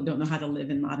quote unquote don't know how to live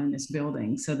in modernist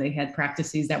buildings. So they had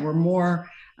practices that were more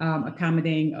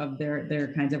accommodating of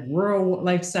their kinds of rural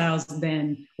lifestyles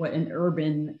than what an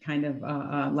urban kind of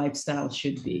lifestyle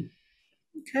should be.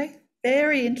 Okay,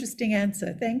 very interesting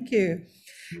answer. Thank you.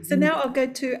 So now I'll go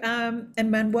to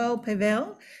Emmanuel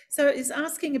Pavel. So it's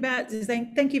asking about,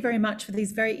 saying, thank you very much for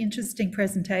these very interesting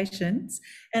presentations.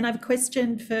 And I have a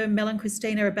question for Mel and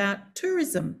Christina about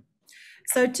tourism.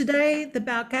 So today the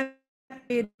Balkan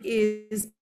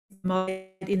is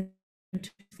in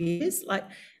interviews like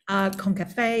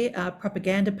Concafe,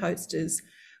 propaganda posters.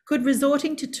 Could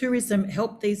resorting to tourism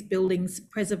help these buildings'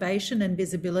 preservation and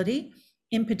visibility,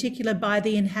 in particular by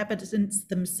the inhabitants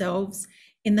themselves,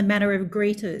 in the manner of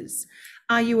greeters?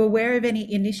 Are you aware of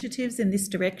any initiatives in this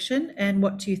direction, and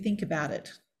what do you think about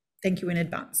it? Thank you in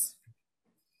advance.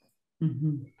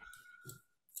 Mm-hmm.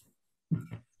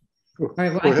 All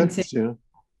right, well, Go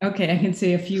ahead, I can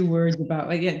say a few words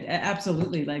about, yeah,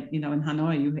 absolutely. Like, in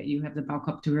Hanoi, you have the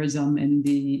Balkop tourism and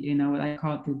the, what I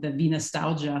call it, the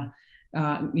V-nostalgia,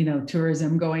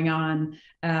 tourism going on.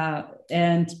 But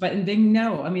in Vinh,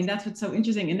 no, I mean, that's what's so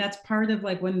interesting. And that's part of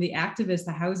like when the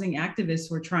housing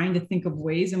activists were trying to think of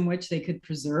ways in which they could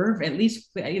preserve, at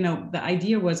least, the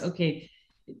idea was, okay,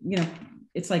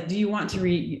 it's like, do you want to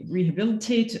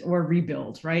rehabilitate or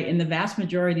rebuild, right? And the vast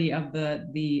majority of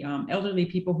the elderly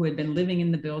people who had been living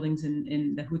in the buildings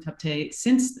in the Hutapte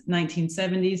since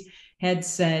 1970s had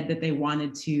said that they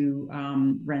wanted to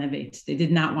renovate. They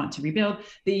did not want to rebuild.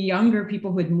 The younger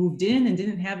people who had moved in and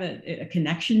didn't have a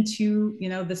connection to,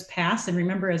 this past. And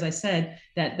remember, as I said,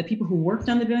 that the people who worked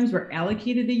on the buildings were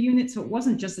allocated a unit. So it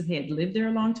wasn't just that they had lived there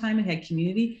a long time and had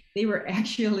community. They were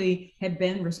actually had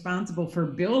been responsible for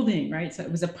building, right? So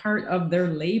it was a part of their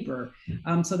labor.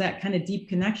 So that kind of deep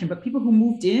connection. But people who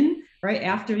moved in, right,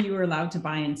 after you were allowed to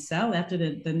buy and sell, after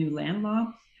the new land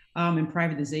law, and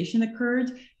privatization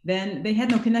occurred, then they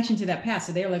had no connection to that past.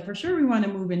 So they were like, for sure, we want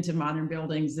to move into modern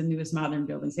buildings, the newest modern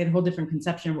buildings. They had a whole different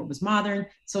conception of what was modern.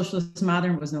 Socialist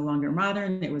modern was no longer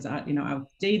modern. It was,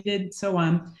 outdated, so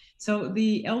on. So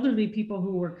the elderly people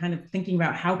who were kind of thinking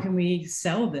about how can we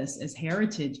sell this as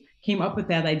heritage came up with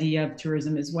that idea of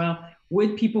tourism as well.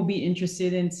 Would people be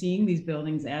interested in seeing these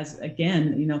buildings as,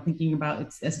 again, thinking about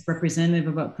it as representative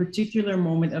of a particular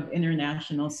moment of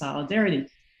international solidarity?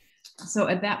 So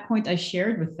at that point, I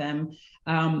shared with them,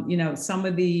 some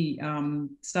of the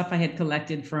stuff I had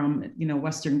collected from,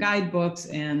 Western guidebooks,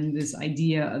 and this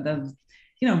idea of,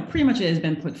 pretty much it has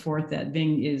been put forth that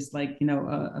Vinh is like,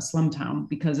 a slum town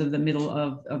because of the middle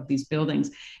of these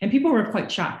buildings. And people were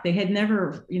quite shocked. They had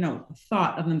never,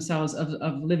 thought of themselves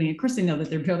of living. Of course, they know that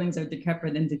their buildings are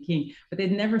decrepit and decaying, but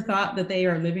they'd never thought that they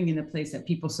are living in a place that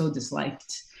people so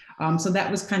disliked. So that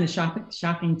was kind of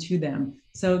shocking to them.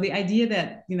 So the idea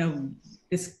that,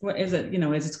 this, as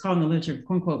it's called in the literature,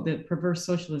 quote unquote, the perverse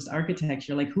socialist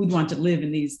architecture, like who'd want to live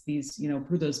in these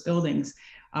Prudos buildings.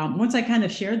 Once I kind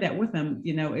of shared that with them,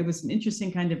 it was an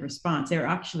interesting kind of response. They were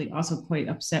actually also quite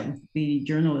upset with the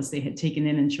journalists they had taken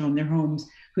in and shown their homes,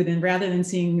 who then, rather than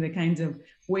seeing the kinds of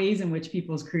ways in which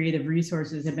people's creative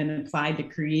resources have been applied to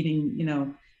creating, you know,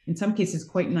 in some cases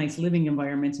quite nice living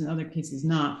environments, in other cases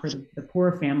not, for the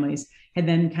poor families, had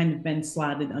then kind of been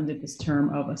slotted under this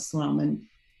term of a slum. And,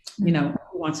 you know,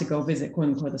 who wants to go visit, quote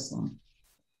unquote, a slum?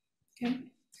 Okay,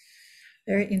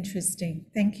 very interesting.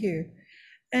 Thank you.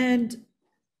 And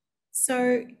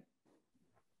so,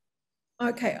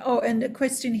 okay. Oh, and a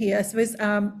question here. I suppose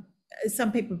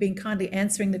some people have been kindly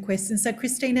answering the question. So,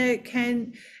 Christina,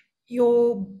 can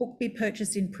your book be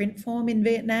purchased in print form in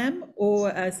Vietnam,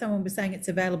 or someone was saying it's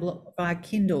available via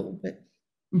Kindle? But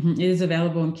It is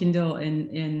available in Kindle,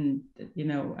 and you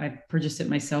know, I purchased it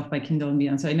myself by Kindle and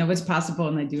beyond. So I know it's possible,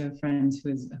 and I do have friends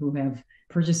who have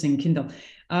purchased in Kindle.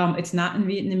 It's not in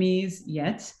Vietnamese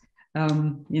yet.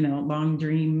 You know, long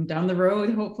dream down the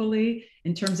road, hopefully.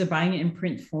 In terms of buying it in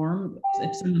print form,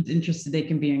 if someone's interested, they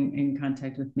can be in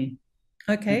contact with me.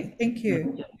 Okay, thank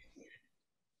you.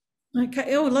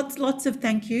 Okay, oh, lots of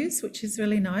thank yous, which is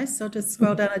really nice. I'll just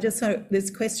scroll down. I just saw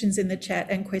there's questions in the chat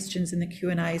and questions in the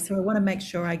Q&A, so I want to make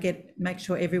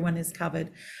sure everyone is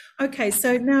covered. Okay,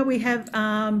 so now we have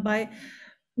by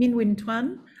Min Win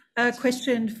Tuan a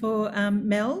question for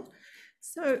Mel.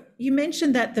 So you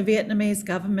mentioned that the Vietnamese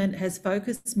government has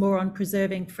focused more on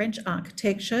preserving French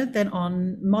architecture than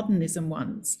on modernism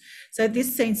ones. So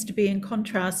this seems to be in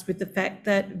contrast with the fact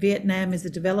that Vietnam is a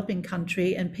developing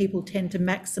country and people tend to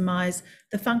maximise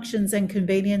the functions and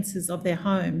conveniences of their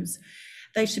homes.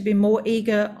 They should be more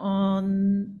eager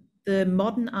on the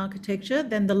modern architecture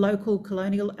than the local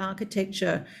colonial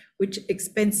architecture, which is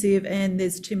expensive and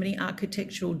there's too many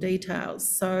architectural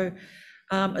details. So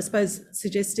I suppose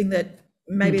suggesting that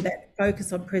maybe that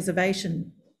focus on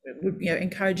preservation would, you know,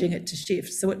 encouraging it to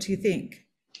shift. So what do you think?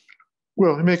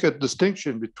 Well, I make a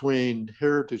distinction between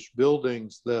heritage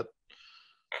buildings that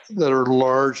are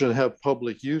large and have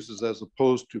public uses as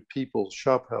opposed to people's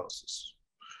shop houses.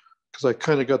 Because I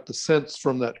kind of got the sense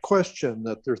from that question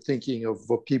that they're thinking of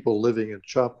people living in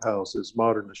shop houses,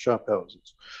 modernist shop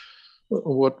houses.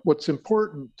 What's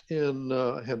important in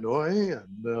Hanoi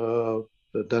and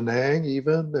Da Nang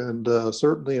even, and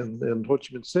certainly in Ho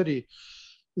Chi Minh City,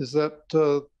 is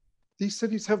that these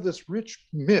cities have this rich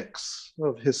mix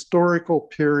of historical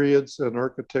periods and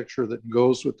architecture that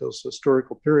goes with those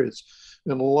historical periods.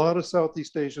 And a lot of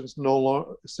Southeast Asian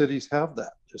cities have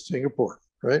that, just Singapore,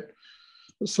 right?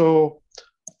 So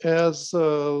as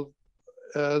the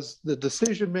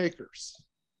decision makers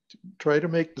try to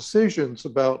make decisions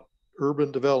about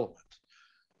urban development,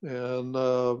 and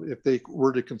if they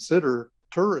were to consider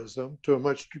tourism to a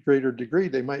much greater degree,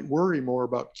 they might worry more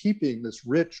about keeping this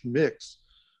rich mix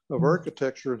of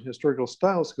architecture and historical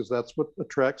styles, because that's what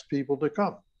attracts people to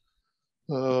come.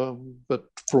 But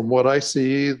from what I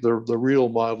see, the real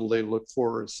model they look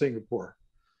for is Singapore,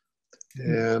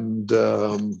 and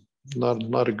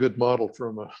not a good model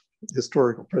from a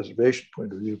historical preservation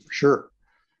point of view, for sure.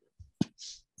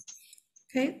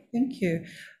 Okay, thank you.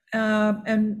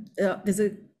 And there's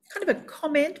a kind of a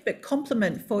comment but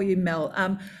compliment for you, Mel.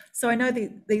 So I know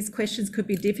these questions could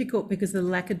be difficult because of the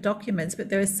lack of documents, but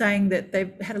they're saying that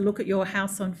they've had a look at your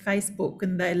house on Facebook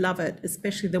and they love it,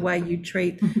 especially the way you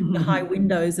treat the high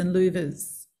windows and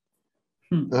louvers.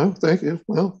 Oh, thank you.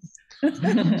 Well,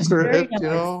 Very nice. you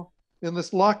know, in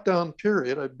this lockdown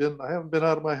period, I haven't been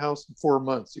out of my house in 4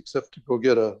 months except to go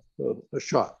get a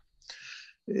shot.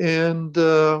 And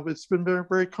it's been very,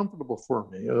 very comfortable for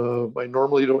me. I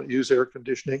normally don't use air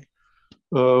conditioning.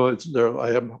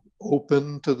 I am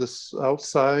open to this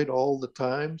outside all the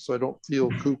time, so I don't feel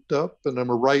cooped up. And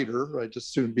I'm a writer. I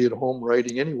just soon be at home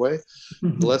writing anyway.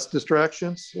 Less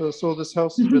distractions. So this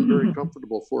house has been very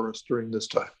comfortable for us during this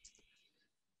time.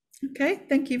 Okay,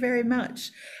 thank you very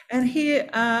much. And here,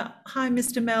 hi,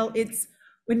 Mr. Mel. It's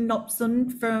Win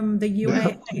Nopson from the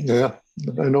UAE. Yeah,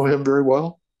 I know him very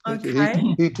well. Okay.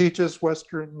 He teaches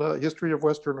history of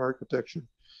Western architecture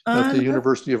at the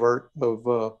University of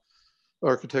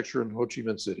Architecture in Ho Chi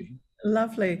Minh City.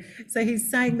 Lovely. So he's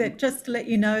saying that just to let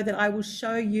you know that I will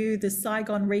show you the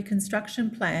Saigon reconstruction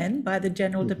plan by the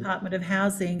General Department of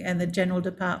Housing and the General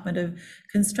Department of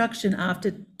Construction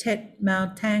after Tet Mau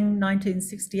Tang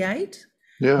 1968.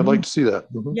 Yeah, I'd like to see that.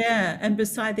 Yeah, and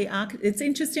beside it's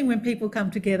interesting when people come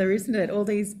together, isn't it? All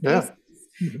these pieces.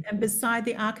 And beside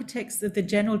the architects of the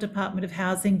General Department of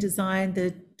Housing designed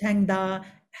the Tang Da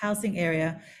housing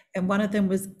area, and one of them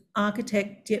was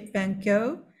architect Diep Van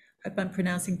Kyo, hope I'm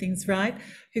pronouncing things right,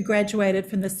 who graduated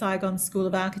from the Saigon School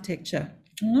of Architecture.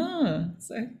 Yeah,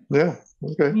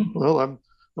 okay. Well, I'm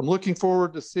looking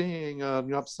forward to seeing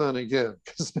Nguyen Son again,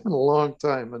 because it's been a long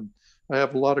time and I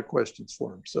have a lot of questions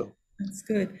for him. So that's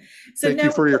good. So thank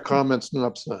you for your comments,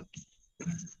 Nguyen Son.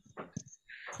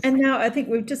 And now I think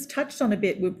we've just touched on a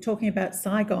bit, we're talking about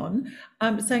Saigon.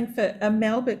 Saying for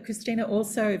Mel, but Christina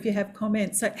also, if you have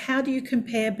comments, so how do you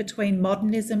compare between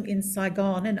modernism in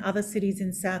Saigon and other cities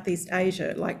in Southeast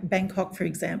Asia, like Bangkok, for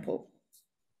example?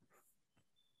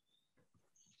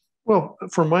 Well,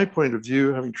 from my point of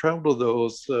view, having traveled to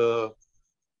those,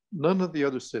 none of the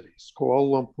other cities,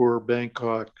 Kuala Lumpur,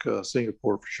 Bangkok,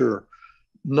 Singapore for sure,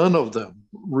 none of them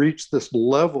reached this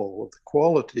level of the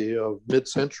quality of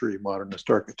mid-century modernist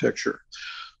architecture.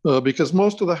 Because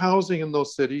most of the housing in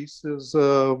those cities is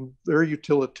very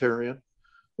utilitarian.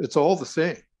 It's all the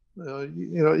same.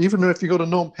 Even if you go to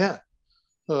Phnom Penh,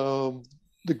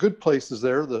 the good places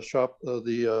there,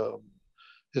 the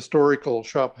historical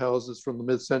shop houses from the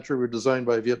mid-century were designed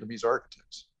by Vietnamese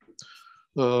architects.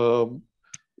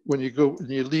 When you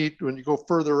go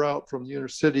further out from the inner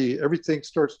city, everything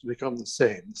starts to become the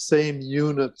same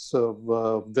units of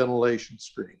ventilation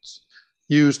screens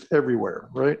used everywhere,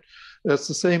 right? That's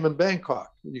the same in Bangkok.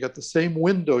 You got the same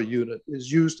window unit is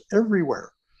used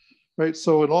everywhere, right?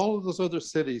 So in all of those other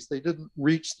cities, they didn't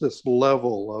reach this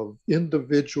level of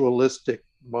individualistic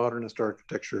modernist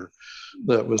architecture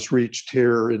that was reached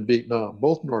here in Vietnam,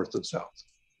 both north and south.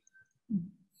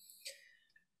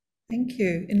 Thank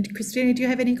you. And Christina, do you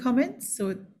have any comments?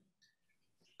 Or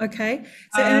okay.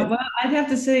 So, well, I'd have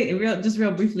to say,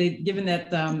 real briefly, given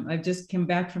that I just came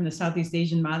back from the Southeast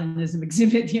Asian Modernism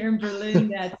exhibit here in Berlin,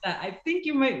 that I think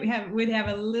you would have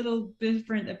a little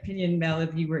different opinion, Mel,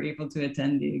 if you were able to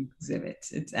attend the exhibit.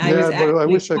 I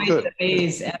wish I could.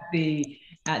 Amazed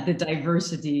at the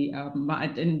diversity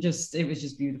and it was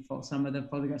just beautiful, some of the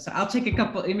photographs. So I'll take a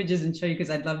couple images and show you, because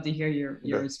I'd love to hear your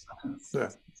response. Yeah.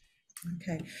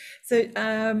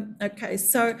 Okay,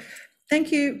 so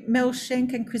thank you, Mel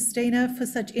Schenk and Christina, for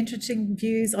such interesting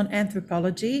views on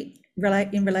anthropology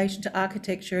in relation to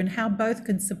architecture and how both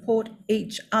can support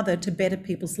each other to better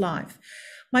people's life.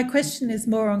 My question is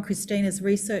more on Christina's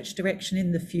research direction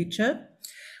in the future.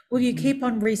 Will you keep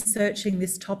on researching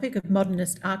this topic of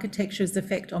modernist architecture's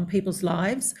effect on people's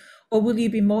lives, or will you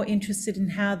be more interested in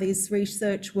how this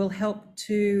research will help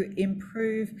to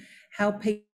improve how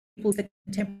people's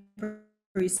contemporary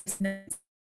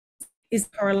is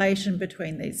correlation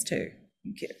between these two?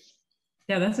 Thank you.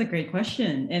 Yeah, that's a great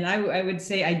question. And I would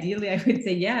say, ideally,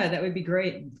 yeah, that would be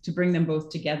great to bring them both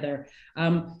together.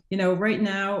 Right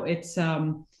now it's,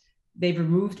 they've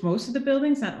removed most of the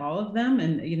buildings, not all of them.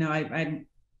 And,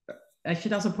 I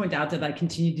should also point out that I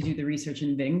continue to do the research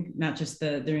in Vinh, not just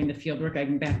during the field work.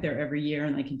 I'm back there every year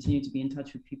and I continue to be in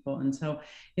touch with people. And so,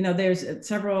 there's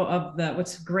several of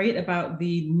what's great about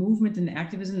the movement and the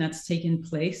activism that's taken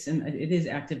place, and it is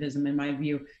activism in my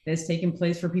view, that's taken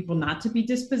place for people not to be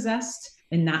dispossessed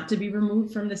and not to be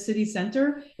removed from the city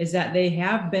center, is that they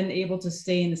have been able to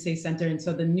stay in the city center. And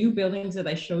so the new buildings that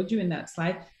I showed you in that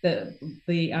slide, the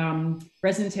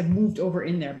residents have moved over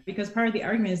in there, because part of the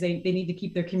argument is they need to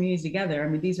keep their communities together. I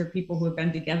mean, these are people who have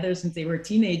been together since they were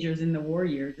teenagers in the war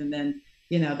years. And then,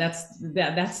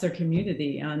 that's their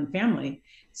community and family.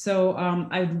 So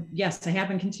I have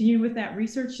been continuing with that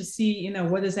research to see,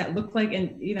 what does that look like?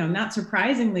 And, not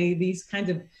surprisingly, these kinds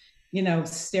of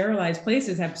sterilized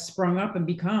places have sprung up and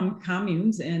become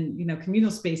communes and,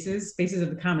 communal spaces of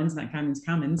the commons, not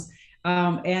commons,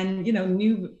 and,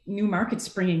 new markets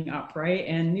springing up, right?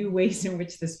 And new ways in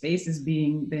which the space is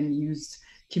been used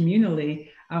communally.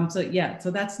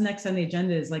 So that's next on the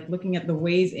agenda, is like looking at the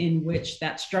ways in which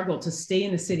that struggle to stay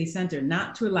in the city center,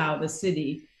 not to allow the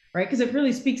city, right? Because it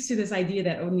really speaks to this idea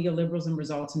that neoliberalism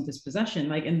results in dispossession.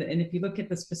 And if you look at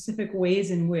the specific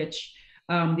ways in which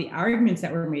the arguments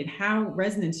that were made, how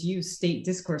residents use state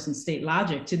discourse and state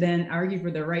logic to then argue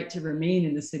for the right to remain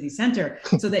in the city center,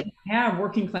 so that you have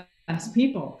working class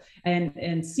people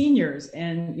and seniors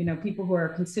and people who are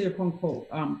considered quote unquote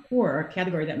poor, a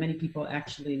category that many people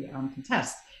actually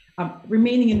contest,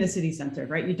 remaining in the city center,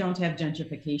 right? You don't have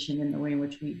gentrification in the way in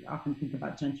which we often think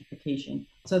about gentrification.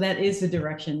 So that is the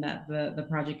direction that the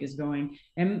project is going,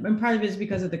 and part of it is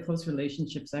because of the close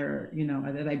relationships that are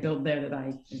that I build there, that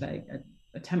I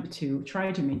attempt to try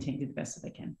to maintain to the best that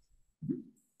I can.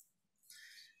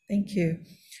 Thank you.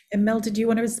 And Mel, did you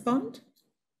want to respond?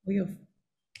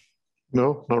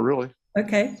 No, not really.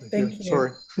 Okay, thank you.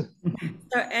 Sorry.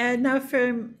 So, and now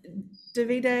from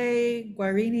Davide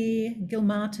Guarini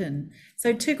Gilmartin.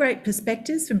 So two great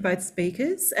perspectives from both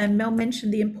speakers, and Mel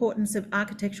mentioned the importance of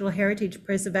architectural heritage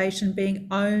preservation being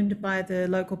owned by the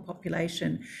local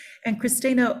population. And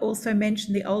Christina also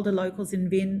mentioned the older locals in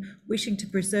Vinh wishing to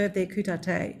preserve their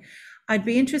kutate. I'd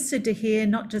be interested to hear,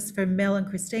 not just from Mel and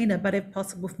Christina, but if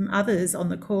possible from others on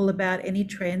the call, about any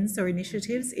trends or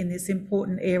initiatives in this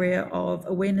important area of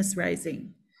awareness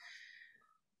raising.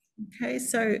 Okay,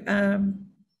 so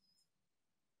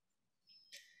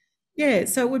yeah,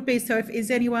 so it would be, so if is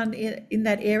anyone in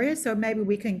that area, so maybe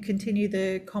we can continue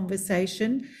the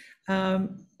conversation.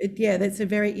 Yeah, that's a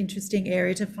very interesting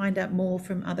area to find out more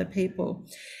from other people.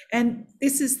 And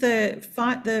this is the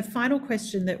final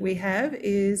question that we have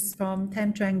is from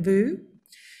Tan Trang Vu.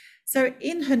 So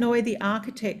in Hanoi, the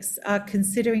architects are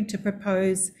considering to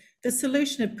propose the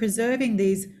solution of preserving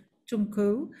these chung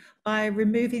cư by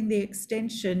removing the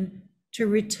extension to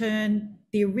return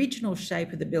the original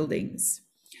shape of the buildings,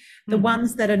 the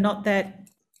ones that are not that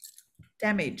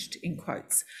damaged, in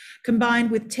quotes, combined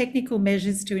with technical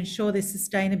measures to ensure their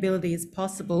sustainability is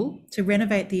possible, to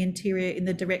renovate the interior in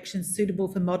the direction suitable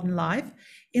for modern life,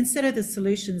 instead of the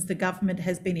solutions the government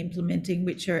has been implementing,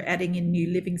 which are adding in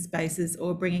new living spaces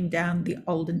or bringing down the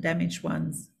old and damaged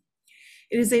ones.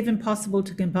 It is even possible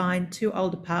to combine 2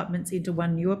 old apartments into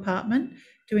 1 new apartment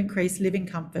to increase living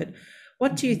comfort.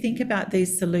 What do you think about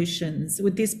these solutions?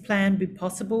 Would this plan be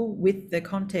possible with the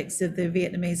context of the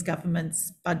Vietnamese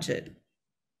government's budget?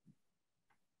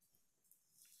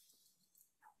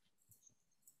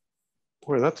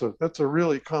 Boy, that's a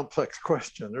really complex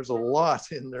question. There's a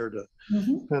lot in there to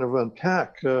kind of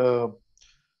unpack. But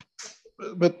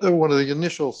one of the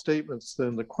initial statements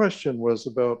in the question was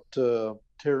about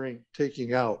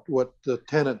taking out what the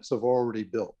tenants have already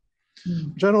built,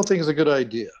 which I don't think is a good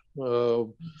idea.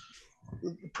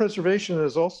 Preservation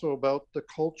is also about the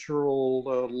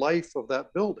cultural life of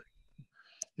that building.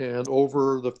 And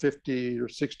over the 50 or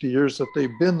 60 years that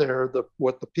they've been there,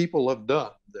 what the people have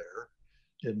done there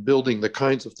in building the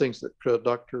kinds of things that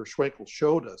Dr. Schwenkel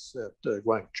showed us at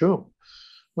Guang Chung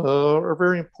are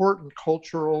very important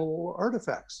cultural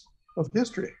artifacts of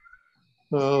history.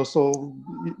 So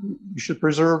you should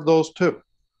preserve those too.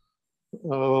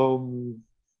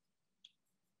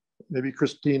 Maybe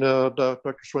Christina,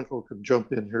 Dr. Schwenkel can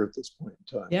jump in here at this point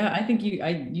in time. Yeah, I think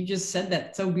you just said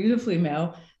that so beautifully,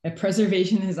 Mel, that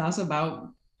preservation is also about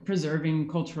preserving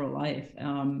cultural life.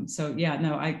 So yeah,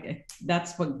 no,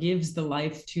 that's what gives the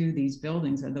life to these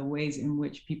buildings, are the ways in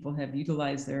which people have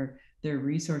utilized their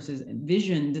resources,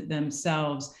 envisioned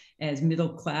themselves as middle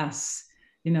class,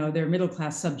 their middle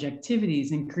class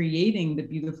subjectivities, and creating the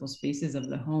beautiful spaces of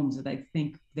the homes that I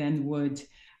think then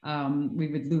we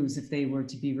would lose if they were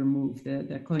to be removed,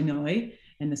 the Khoi Noi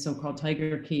and the so-called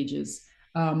tiger cages.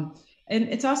 And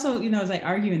it's also, as I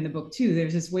argue in the book too,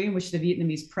 there's this way in which the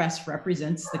Vietnamese press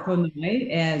represents the Khoi Noi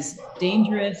as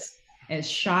dangerous, as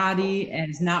shoddy,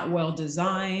 as not well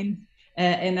designed.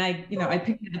 And I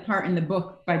picked it apart in the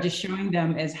book by just showing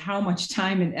them as how much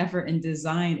time and effort and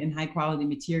design and high quality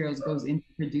materials goes into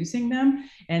producing them,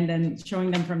 and then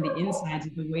showing them from the inside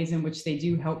the ways in which they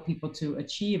do help people to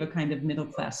achieve a kind of middle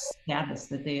class status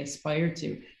that they aspire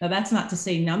to. Now, that's not to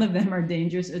say none of them are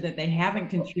dangerous or that they haven't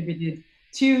contributed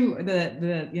to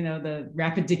the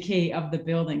rapid decay of the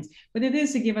buildings, but it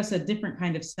is to give us a different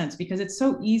kind of sense, because it's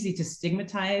so easy to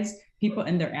stigmatize people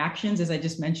and their actions, as I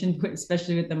just mentioned,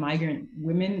 especially with the migrant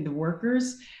women, the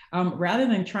workers, rather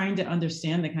than trying to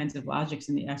understand the kinds of logics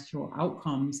and the actual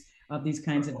outcomes of these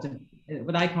kinds of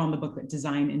what I call in the book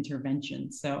design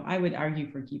interventions. So I would argue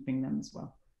for keeping them as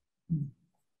well.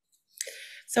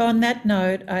 So on that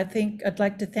note, I think I'd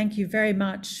like to thank you very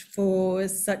much for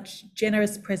such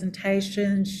generous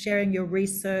presentations, sharing your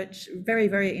research, very,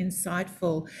 very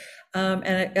insightful,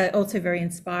 and also very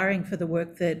inspiring for the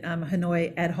work that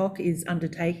Hanoi Ad Hoc is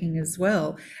undertaking as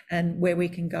well, and where we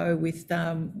can go with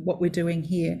what we're doing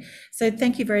here. So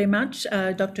thank you very much,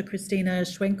 Dr. Christina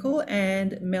Schwenkel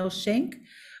and Mel Schenk,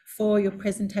 for your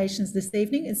presentations this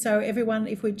evening. And so everyone,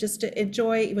 if we just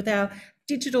enjoy with our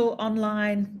digital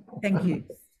online, thank you.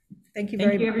 Thank you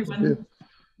very much. Everyone.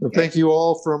 And thank you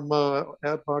all from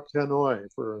Ad Hoc Hanoi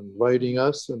for inviting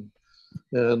us,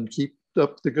 and keep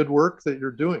up the good work that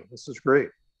you're doing. This is great.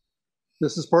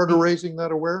 This is part of raising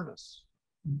that awareness.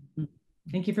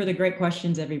 Thank you for the great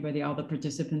questions, everybody, all the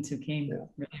participants who came. Yeah.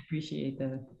 Really appreciate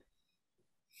that.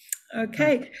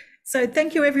 Okay. So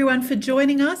thank you everyone for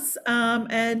joining us,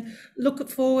 and look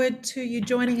forward to you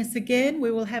joining us again.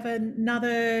 We will have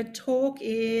another talk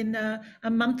in a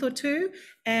month or two,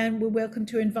 and we're welcome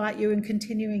to invite you in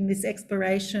continuing this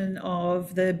exploration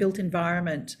of the built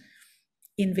environment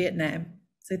in Vietnam.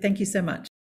 So thank you so much.